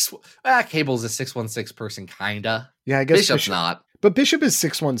only Cable's a 616 person, kinda. Yeah, I guess Bishop's not. But Bishop is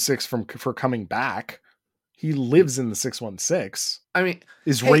 616 for coming back. He lives in the 616. I mean,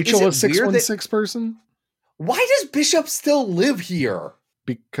 is Rachel a 616 person? Why does Bishop still live here?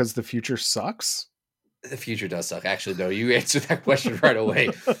 Because the future sucks? The future does suck. Actually, no, you answered that question right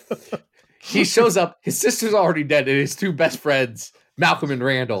away. He shows up, his sister's already dead, and his two best friends, Malcolm and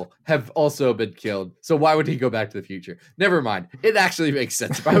Randall, have also been killed. So why would he go back to the future? Never mind. It actually makes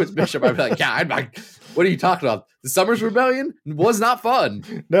sense. If I was Bishop, I'd be like, yeah, what are you talking about? The Summers Rebellion was not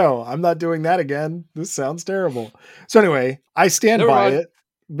fun. No, I'm not doing that again. This sounds terrible. So anyway, I stand by it.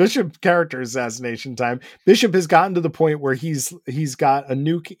 Bishop character assassination time. Bishop has gotten to the point where he's got a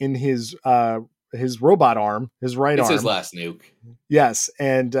nuke in his robot arm, his right arm. It's his last nuke. Yes.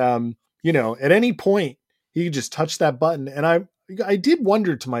 And, at any point he could just touch that button. And I did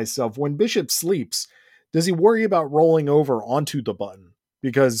wonder to myself, when Bishop sleeps, does he worry about rolling over onto the button?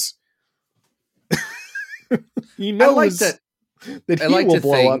 Because he knows that he will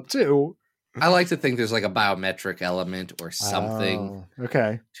blow up too. I like to think there's like a biometric element or something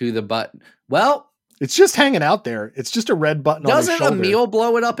to the button. Well, it's just hanging out there. It's just a red button on his shoulder. Doesn't Emil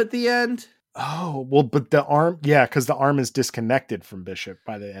blow it up at the end? Oh, well, but the arm, because the arm is disconnected from Bishop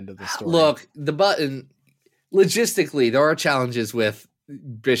by the end of the story. Look, the button, logistically, there are challenges with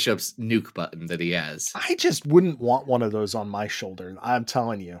Bishop's nuke button that he has. I just wouldn't want one of those on my shoulder. I'm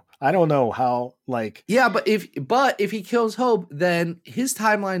telling you. I don't know how, Yeah, but if he kills Hope, then his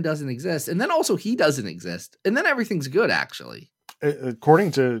timeline doesn't exist. And then also he doesn't exist. And then everything's good, actually.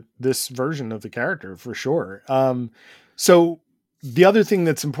 according to this version of the character, for sure. So the other thing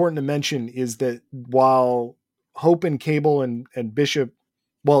that's important to mention is that while Hope and Cable and Bishop,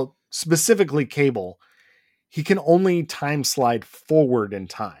 well, specifically Cable, he can only time slide forward in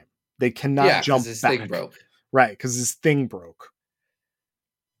time. They cannot jump his back. Thing broke. Right, because his thing broke.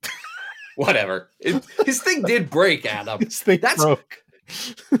 Whatever. His thing did break, Adam. His thing broke.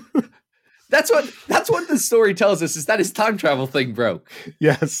 That's what the story tells us, is that his time travel thing broke.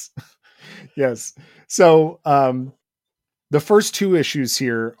 Yes. So the first two issues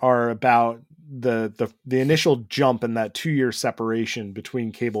here are about the initial jump and that 2-year separation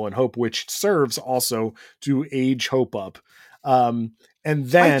between Cable and Hope, which serves also to age Hope up. And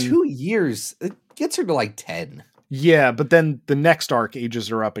then by 2 years, it gets her to like 10. Yeah, but then the next arc ages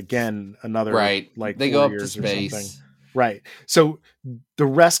her up again another like they 4 go up years to or space. something. Right. So the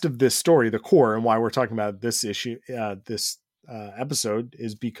rest of this story, the core, and why we're talking about this issue, this episode,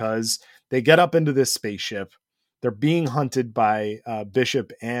 is because they get up into this spaceship. They're being hunted by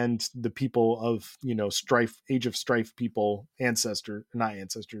Bishop and the people of, Strife, Age of Strife people, not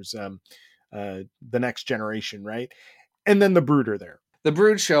ancestors, the next generation, right? And then the Brood are there. The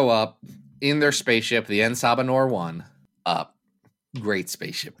Brood show up in their spaceship, the En Sabanor 1. Great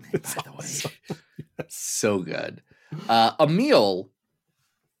spaceship name, by the way. So good. Emil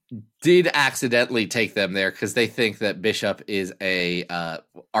did accidentally take them there because they think that Bishop is a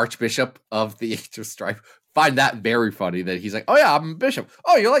archbishop of the Age of Strife. Find that very funny that he's like, "Oh yeah, I'm a bishop.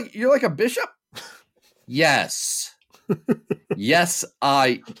 Oh, you're like a bishop?" Yes. Yes,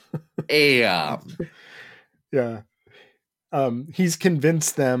 I am. Yeah. He's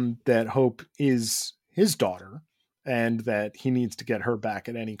convinced them that Hope is his daughter and that he needs to get her back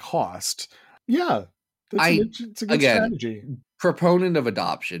at any cost. Yeah. It's a good strategy. Proponent of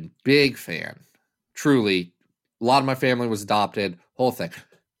adoption, big fan. Truly, a lot of my family was adopted, whole thing.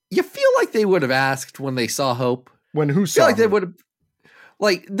 You feel like they would have asked when they saw Hope. When who saw like her? They would have,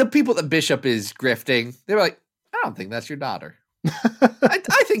 like the people that Bishop is grifting, they were like, "I don't think that's your daughter."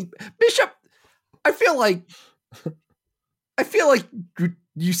 I think Bishop, I feel like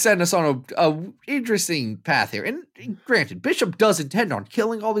you sent us on a interesting path here. And granted, Bishop does intend on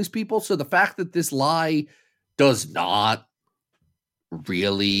killing all these people, so the fact that this lie does not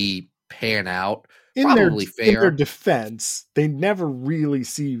really pan out, probably fair. In their defense, they never really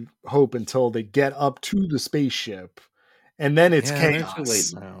see Hope until they get up to the spaceship, and then it's chaos. Too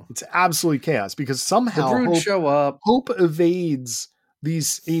late now. It's absolutely chaos because somehow the Brood show up. Hope evades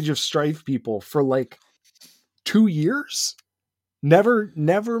these Age of Strife people for like 2 years. Never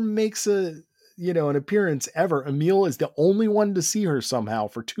makes an appearance ever. Emil is the only one to see her somehow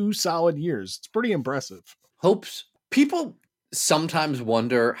for 2 solid years. It's pretty impressive. Hope's people sometimes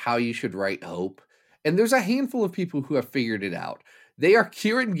wonder how you should write Hope, and there's a handful of people who have figured it out. They are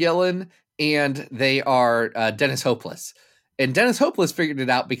Kieran Gillen and they are Dennis Hopeless. And Dennis Hopeless figured it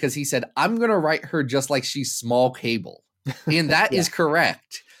out because he said, "I'm going to write her just like she's Small Cable," and that is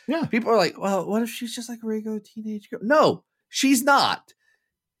correct. Yeah, people are like, "Well, what if she's just like a regular teenage girl?" No. She's not.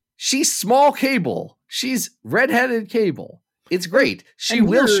 She's Small Cable. She's redheaded Cable. It's great. She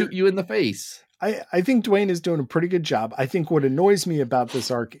will shoot you in the face. I think Dwayne is doing a pretty good job. I think what annoys me about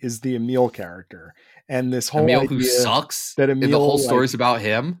this arc is the Emil character and this whole Emil idea who sucks. That Emil, and the whole story's about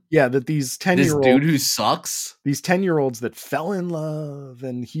him. Yeah, that these 10-year-olds, this dude who sucks, these 10-year-olds that fell in love,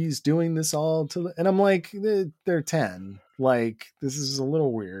 and he's doing this all to. And I'm like, they're 10. Like, this is a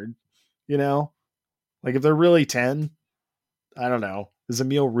little weird, Like if they're really 10. I don't know. Is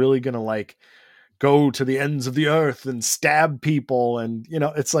Emil really going to like go to the ends of the earth and stab people? And,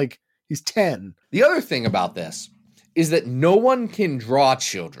 it's like he's 10. The other thing about this is that no one can draw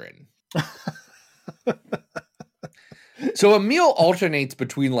children. So Emil alternates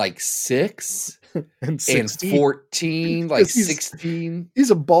between like 6 and 14, like 16. He's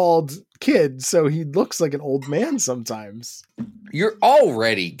a bald kid, so he looks like an old man sometimes. You're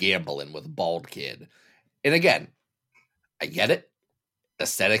already gambling with a bald kid. And again, I get it.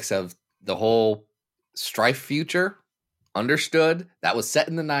 Aesthetics of the whole Strife future, understood. That was set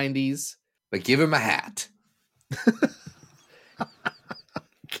in the 90s, but give him a hat.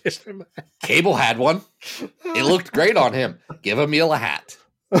 Cable had one. It looked great on him. Give Emil a hat.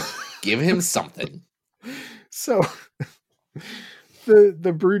 Give him something. So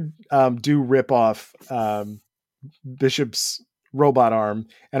the Brood do rip off Bishop's robot arm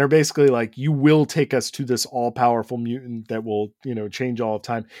and are basically like, "You will take us to this all-powerful mutant that will, change all of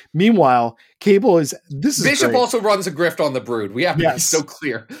time." Meanwhile, Cable is Bishop great. also runs a grift on the Brood. We have to be so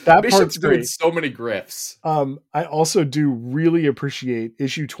clear. That Bishop's doing so many grifts. I also do really appreciate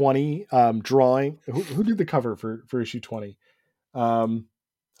issue 20 drawing. Who did the cover for issue 20?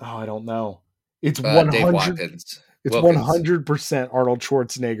 I don't know. It's Dave 100. Watkins. It's Wilkins. 100% Arnold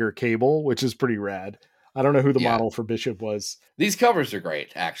Schwarzenegger Cable, which is pretty rad. I don't know who the Yeah. model for Bishop was. These covers are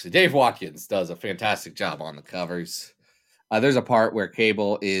great, actually. Dave Watkins does a fantastic job on the covers. There's a part where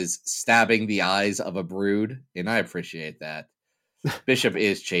Cable is stabbing the eyes of a brood, and I appreciate that. Bishop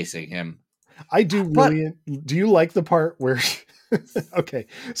is chasing him. I do really. Do you like the part where? Okay,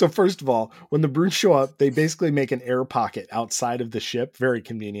 so first of all, when the brutes show up, they basically make an air pocket outside of the ship, very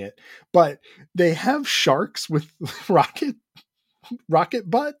convenient. But they have sharks with rocket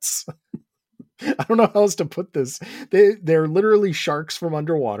butts. I don't know how else to put this. They're literally sharks from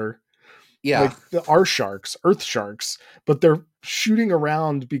underwater. Yeah. Like our sharks, earth sharks, but they're shooting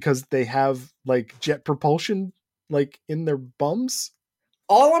around because they have like jet propulsion like in their bums.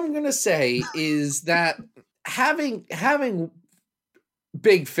 All I'm going to say is that having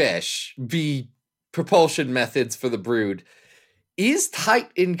big fish be propulsion methods for the brood is tight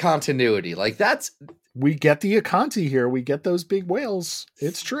in continuity. Like we get the Akanti here. We get those big whales.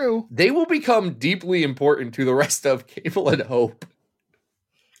 It's true. They will become deeply important to the rest of Cable and Hope.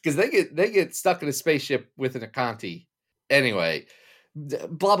 Because they get stuck in a spaceship with an Akanti. Anyway,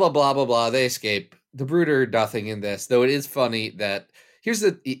 blah, blah, blah, blah, blah. They escape. The brood are nothing in this, though it is funny that here's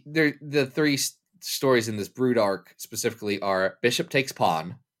the three stories in this brood arc specifically are Bishop takes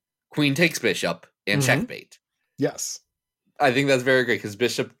pawn, Queen takes Bishop, and checkmate. Yes. I think that's very great because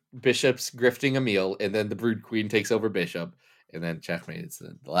Bishop's grifting Emil, and then the brood queen takes over Bishop, and then checkmate is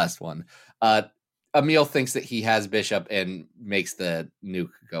the last one. Emil thinks that he has Bishop and makes the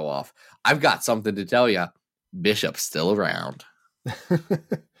nuke go off. I've got something to tell you. Bishop's still around.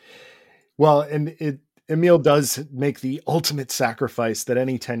 Well, and Emil does make the ultimate sacrifice that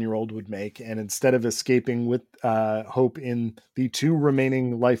any 10-year-old would make. And instead of escaping with Hope in the 2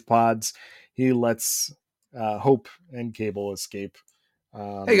 remaining life pods, he lets Hope and Cable escape.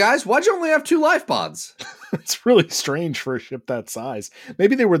 Hey guys, why'd you only have 2 life pods? It's really strange for a ship that size.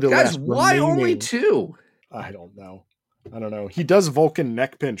 Maybe they were the last. Why only 2? I don't know. He does Vulcan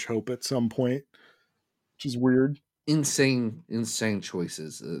neck pinch Hope at some point, which is weird. Insane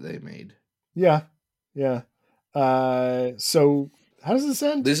choices that they made. Yeah. So how does this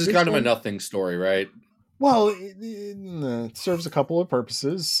end? This is kind of a nothing story, right? Well, it serves a couple of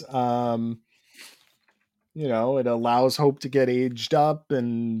purposes. It allows Hope to get aged up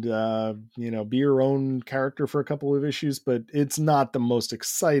and, be her own character for a couple of issues, but it's not the most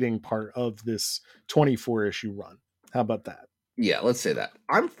exciting part of this 24-issue run. How about that? Yeah, let's say that.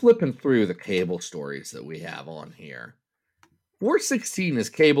 I'm flipping through the Cable stories that we have on here. 416 is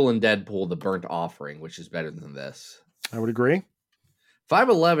Cable and Deadpool, The Burnt Offering, which is better than this. I would agree.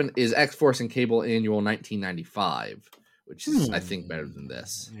 511 is X-Force and Cable Annual 1995, which is, I think, better than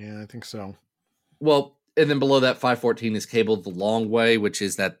this. Yeah, I think so. Well, and then below that, 514 is Cable The Long Way, which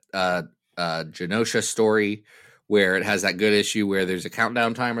is that Genosha story where it has that good issue where there's a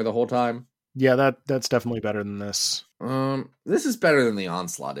countdown timer the whole time. Yeah, that's definitely better than this. This is better than the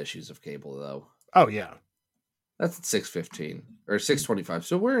Onslaught issues of Cable, though. Oh, yeah. That's at 615 or 625.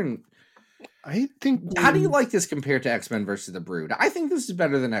 So we're in. I think. How do you like this compared to X-Men versus the Brood? I think this is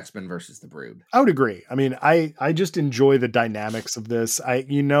better than X-Men versus the Brood. I would agree. I mean, I just enjoy the dynamics of this.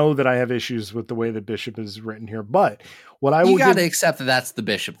 That I have issues with the way that Bishop is written here, but what I will got to accept that that's the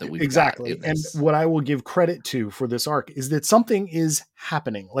Bishop that we exactly. And what I will give credit to for this arc is that something is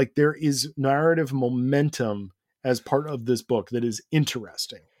happening. Like there is narrative momentum as part of this book that is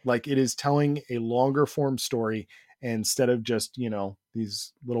interesting. Like it is telling a longer form story instead of just,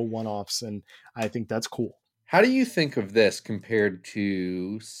 these little one-offs. And I think that's cool. How do you think of this compared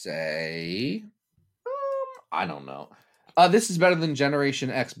to, say, I don't know. This is better than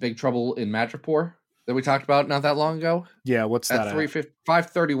Generation X Big Trouble in Madripoor that we talked about not that long ago. Yeah, what's that?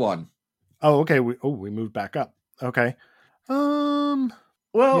 531. Oh, okay. We moved back up. Okay.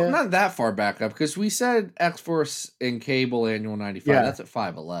 Well, not that far back up because we said X-Force and Cable Annual 95. Yeah. That's at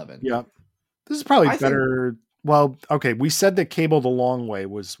 511. Yeah. This is probably better. Well, okay. We said that Cable the Long Way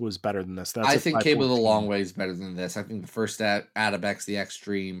was better than this. I think Cable the Long Way is better than this. I think the first Adabex, the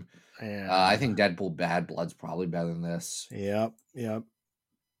Extreme. I think Deadpool Bad Blood's probably better than this. Yep.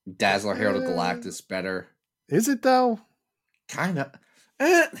 Dazzler Herald of Galactus better. Is it though? Kind of.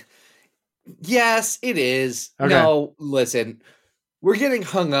 Yes, it is. Okay. No, listen. We're getting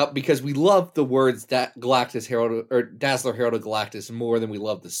hung up because we love the words that Galactus Herald or Dazzler Herald of Galactus more than we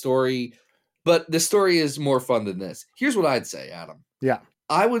love the story. But the story is more fun than this. Here's what I'd say, Adam. Yeah.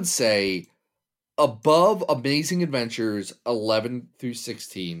 I would say above Amazing Adventures 11 through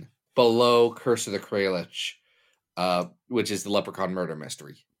 16, below Curse of the Kraylich, which is the Leprechaun murder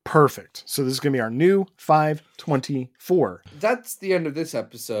mystery. Perfect. So this is going to be our new 524. That's the end of this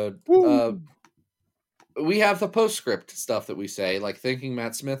episode. We have the postscript stuff that we say, like thanking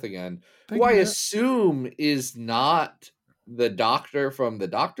Matt Smith again, who I assume is not the Doctor from the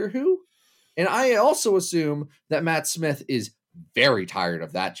Doctor Who. And I also assume that Matt Smith is very tired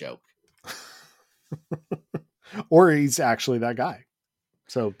of that joke. Or he's actually that guy.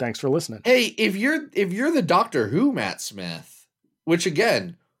 So thanks for listening. Hey, if you're the Doctor Who Matt Smith, which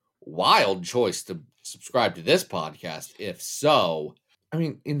again, wild choice to subscribe to this podcast. If so, I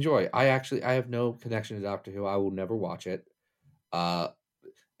mean, enjoy. I have no connection to Doctor Who. I will never watch it.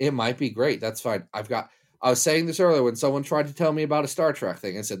 It might be great. That's fine. I was saying this earlier when someone tried to tell me about a Star Trek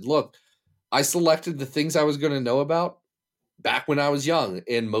thing. I said, look, I selected the things I was going to know about back when I was young,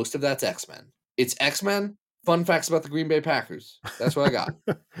 and most of that's X-Men. It's X-Men. Fun facts about the Green Bay Packers. That's what I got.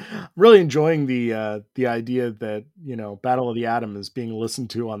 Really enjoying the idea that, you know, Battle of the Atom is being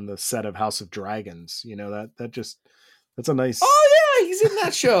listened to on the set of House of Dragons. You know, that's a nice. Oh yeah, he's in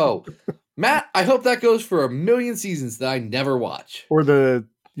that show. Matt, I hope that goes for 1 million seasons that I never watch. Or the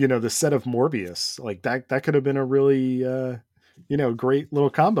set of Morbius. Like that could have been a really great little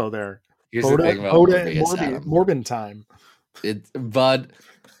combo there. Here's the thing about Morbius, Morbin time. Bud.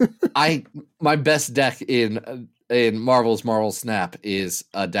 My best deck in Marvel's Marvel Snap is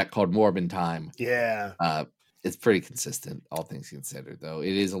a deck called Morbin Time. Yeah. It's pretty consistent, all things considered, though.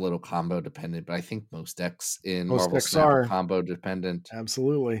 It is a little combo dependent, but I think most decks in Marvel Snap are combo dependent.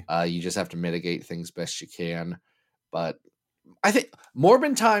 Absolutely. You just have to mitigate things best you can. But I think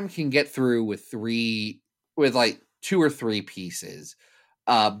Morbin Time can get through with like 2 or 3 pieces.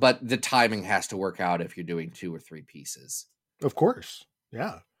 But the timing has to work out if you're doing 2 or 3 pieces. Of course.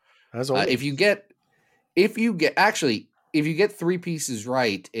 Yeah. As always. If you get 3 pieces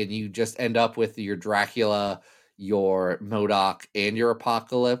right and you just end up with your Dracula, your MODOK, and your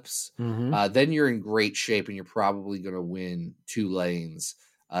Apocalypse, then you're in great shape and you're probably going to win 2 lanes.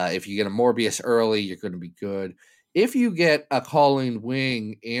 If you get a Morbius early, you're going to be good. If you get a Calling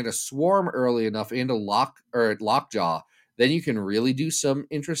Wing and a Swarm early enough and a Lockjaw, then you can really do some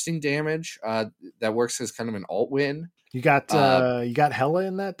interesting damage. That works as kind of an alt win. You got Hela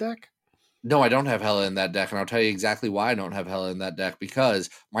in that deck? No, I don't have Hela in that deck, and I'll tell you exactly why I don't have Hela in that deck, because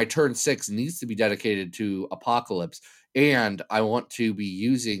my turn 6 needs to be dedicated to Apocalypse, and I want to be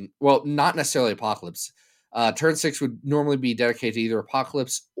using, well, not necessarily Apocalypse. Turn 6 would normally be dedicated to either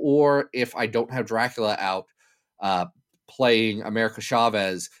Apocalypse, or if I don't have Dracula out, playing America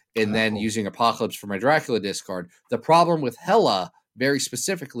Chavez, and then using Apocalypse for my Dracula discard. The problem with Hela, very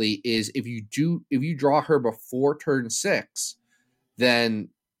specifically, is if you draw her before turn 6, then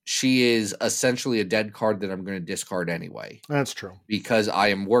she is essentially a dead card that I'm going to discard anyway. That's true. Because I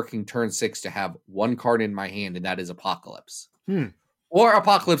am working turn 6 to have 1 card in my hand, and that is Apocalypse. Or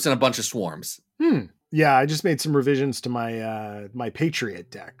Apocalypse and a bunch of Swarms. Yeah, I just made some revisions to my my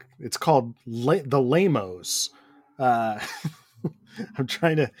Patriot deck. It's called the Lamos. I'm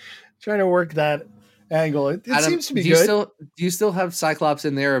trying to work that angle. It Adam, seems to be good. Do you still have Cyclops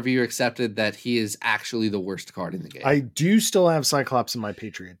in there? Or have you accepted that he is actually the worst card in the game? I do still have Cyclops in my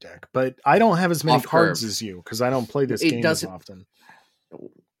Patriot deck, but I don't have as many cards as you because I don't play this game as often.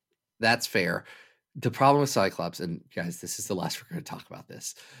 That's fair. The problem with Cyclops, and guys, this is the last we're going to talk about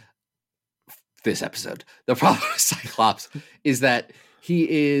this episode. The problem with Cyclops is that he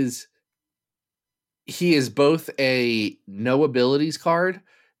is both a no abilities card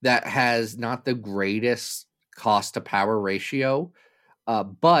that has not the greatest cost to power ratio,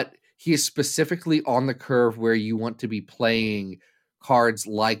 but he is specifically on the curve where you want to be playing cards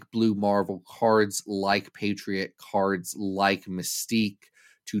like Blue Marvel, cards like Patriot, cards like Mystique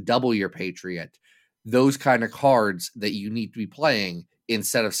to double your Patriot. Those kind of cards that you need to be playing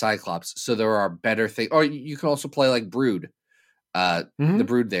instead of Cyclops. So there are better things. Or you can also play like Brood. The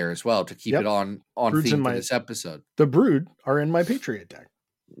Brood there as well to keep it on Brood's theme for this episode. The Brood are in my Patriot deck.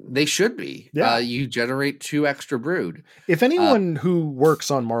 They should be. Yeah. You generate 2 extra Brood. If anyone who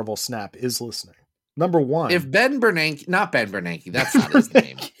works on Marvel Snap is listening, number 1. If Ben Bernanke, not Ben Bernanke, that's not his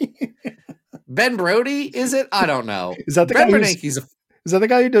name. Ben Brody, is it? I don't know. Is that the Ben guy Bernanke's Is that the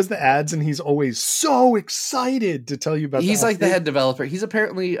guy who does the ads and he's always so excited to tell you about He's like the head developer. He's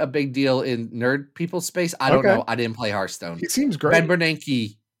apparently a big deal in nerd people's space. I don't know. I didn't play Hearthstone. He seems great. Ben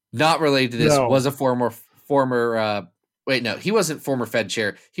Bernanke, not related to this, was a former wait, no, he wasn't former Fed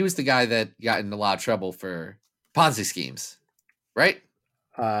chair. He was the guy that got in a lot of trouble for Ponzi schemes, right?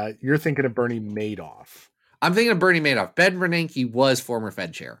 You're thinking of Bernie Madoff. I'm thinking of Bernie Madoff. Ben Bernanke was former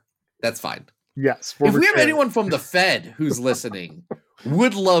Fed chair. That's fine. Yes. If we have anyone from the Fed who's listening,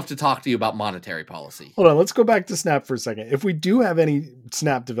 Would love to talk to you about monetary policy. Hold on, let's go back to Snap for a second. If we do have any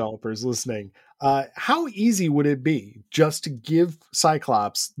Snap developers listening, how easy would it be just to give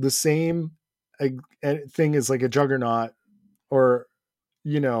Cyclops the same thing as like a Juggernaut or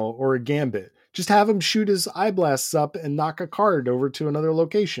a Gambit? Just have him shoot his eye blasts up and knock a card over to another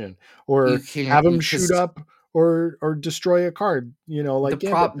location, or have him shoot up or destroy a card.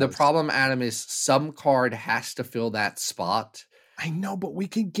 The problem, Adam, is some card has to fill that spot. I know, but we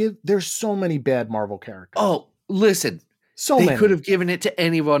could there's so many bad Marvel characters. Oh, listen. They could have given it to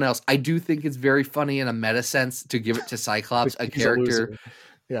anyone else. I do think it's very funny in a meta sense to give it to Cyclops, a character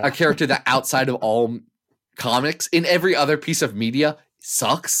that outside of all comics, in every other piece of media,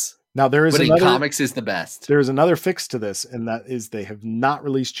 sucks. Now but in comics is the best. There's another fix to this, and that is they have not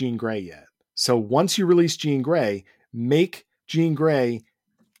released Jean Grey yet. So once you release Jean Grey, make Jean Grey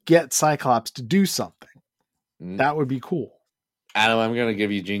get Cyclops to do something. That would be cool. Adam, I'm going to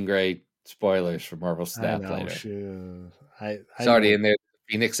give you Jean Grey spoilers for Marvel Snap later. It's already in there.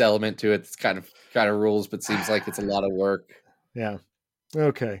 Phoenix element to it. It's kind of rules, but seems like it's a lot of work. Yeah.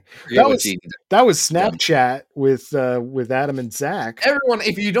 Okay. That was Snapchat with Adam and Zach. Everyone,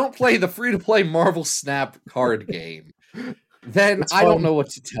 if you don't play the free-to-play Marvel Snap card game, then I don't know what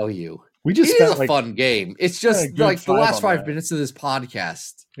to tell you. It is a fun game. It's just like the last 5 minutes of this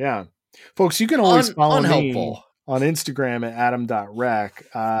podcast. Yeah. Folks, you can always follow me on Instagram at adam.rec.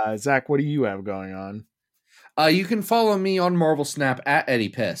 Zach, what do you have going on? You can follow me on Marvel Snap at Eddie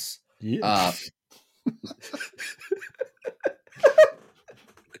Piss. Yeah.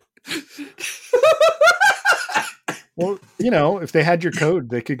 Well, if they had your code,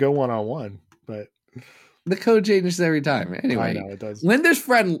 they could go one-on-one, but the code changes every time. Anyway, I know it does. When there's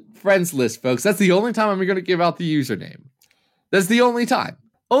friends list, folks, that's the only time I'm going to give out the username. That's the only time.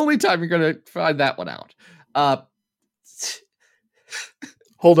 Only time you're going to find that one out.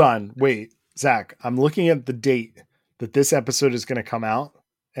 Hold on. Wait, Zach, I'm looking at the date that this episode is going to come out,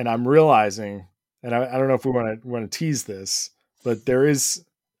 and I'm realizing, and I don't know if we want to tease this, but there is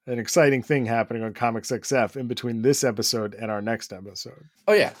an exciting thing happening on Comics XF in between this episode and our next episode.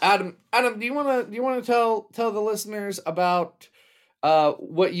 Oh yeah, Adam, do you want to tell the listeners about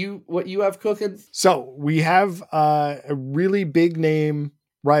what you have cooking? So we have a really big name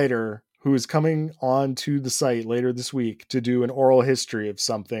writer who is coming on to the site later this week to do an oral history of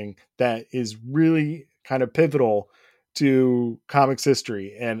something that is really kind of pivotal to comics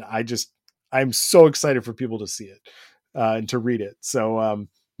history, and I'm so excited for people to see it and to read it. So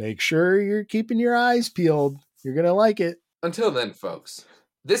make sure you're keeping your eyes peeled. You're going to like it. Until then, folks,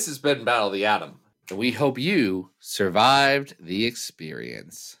 this has been Battle of the Atom, and we hope you survived the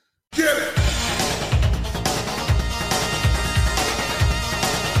experience. Get it!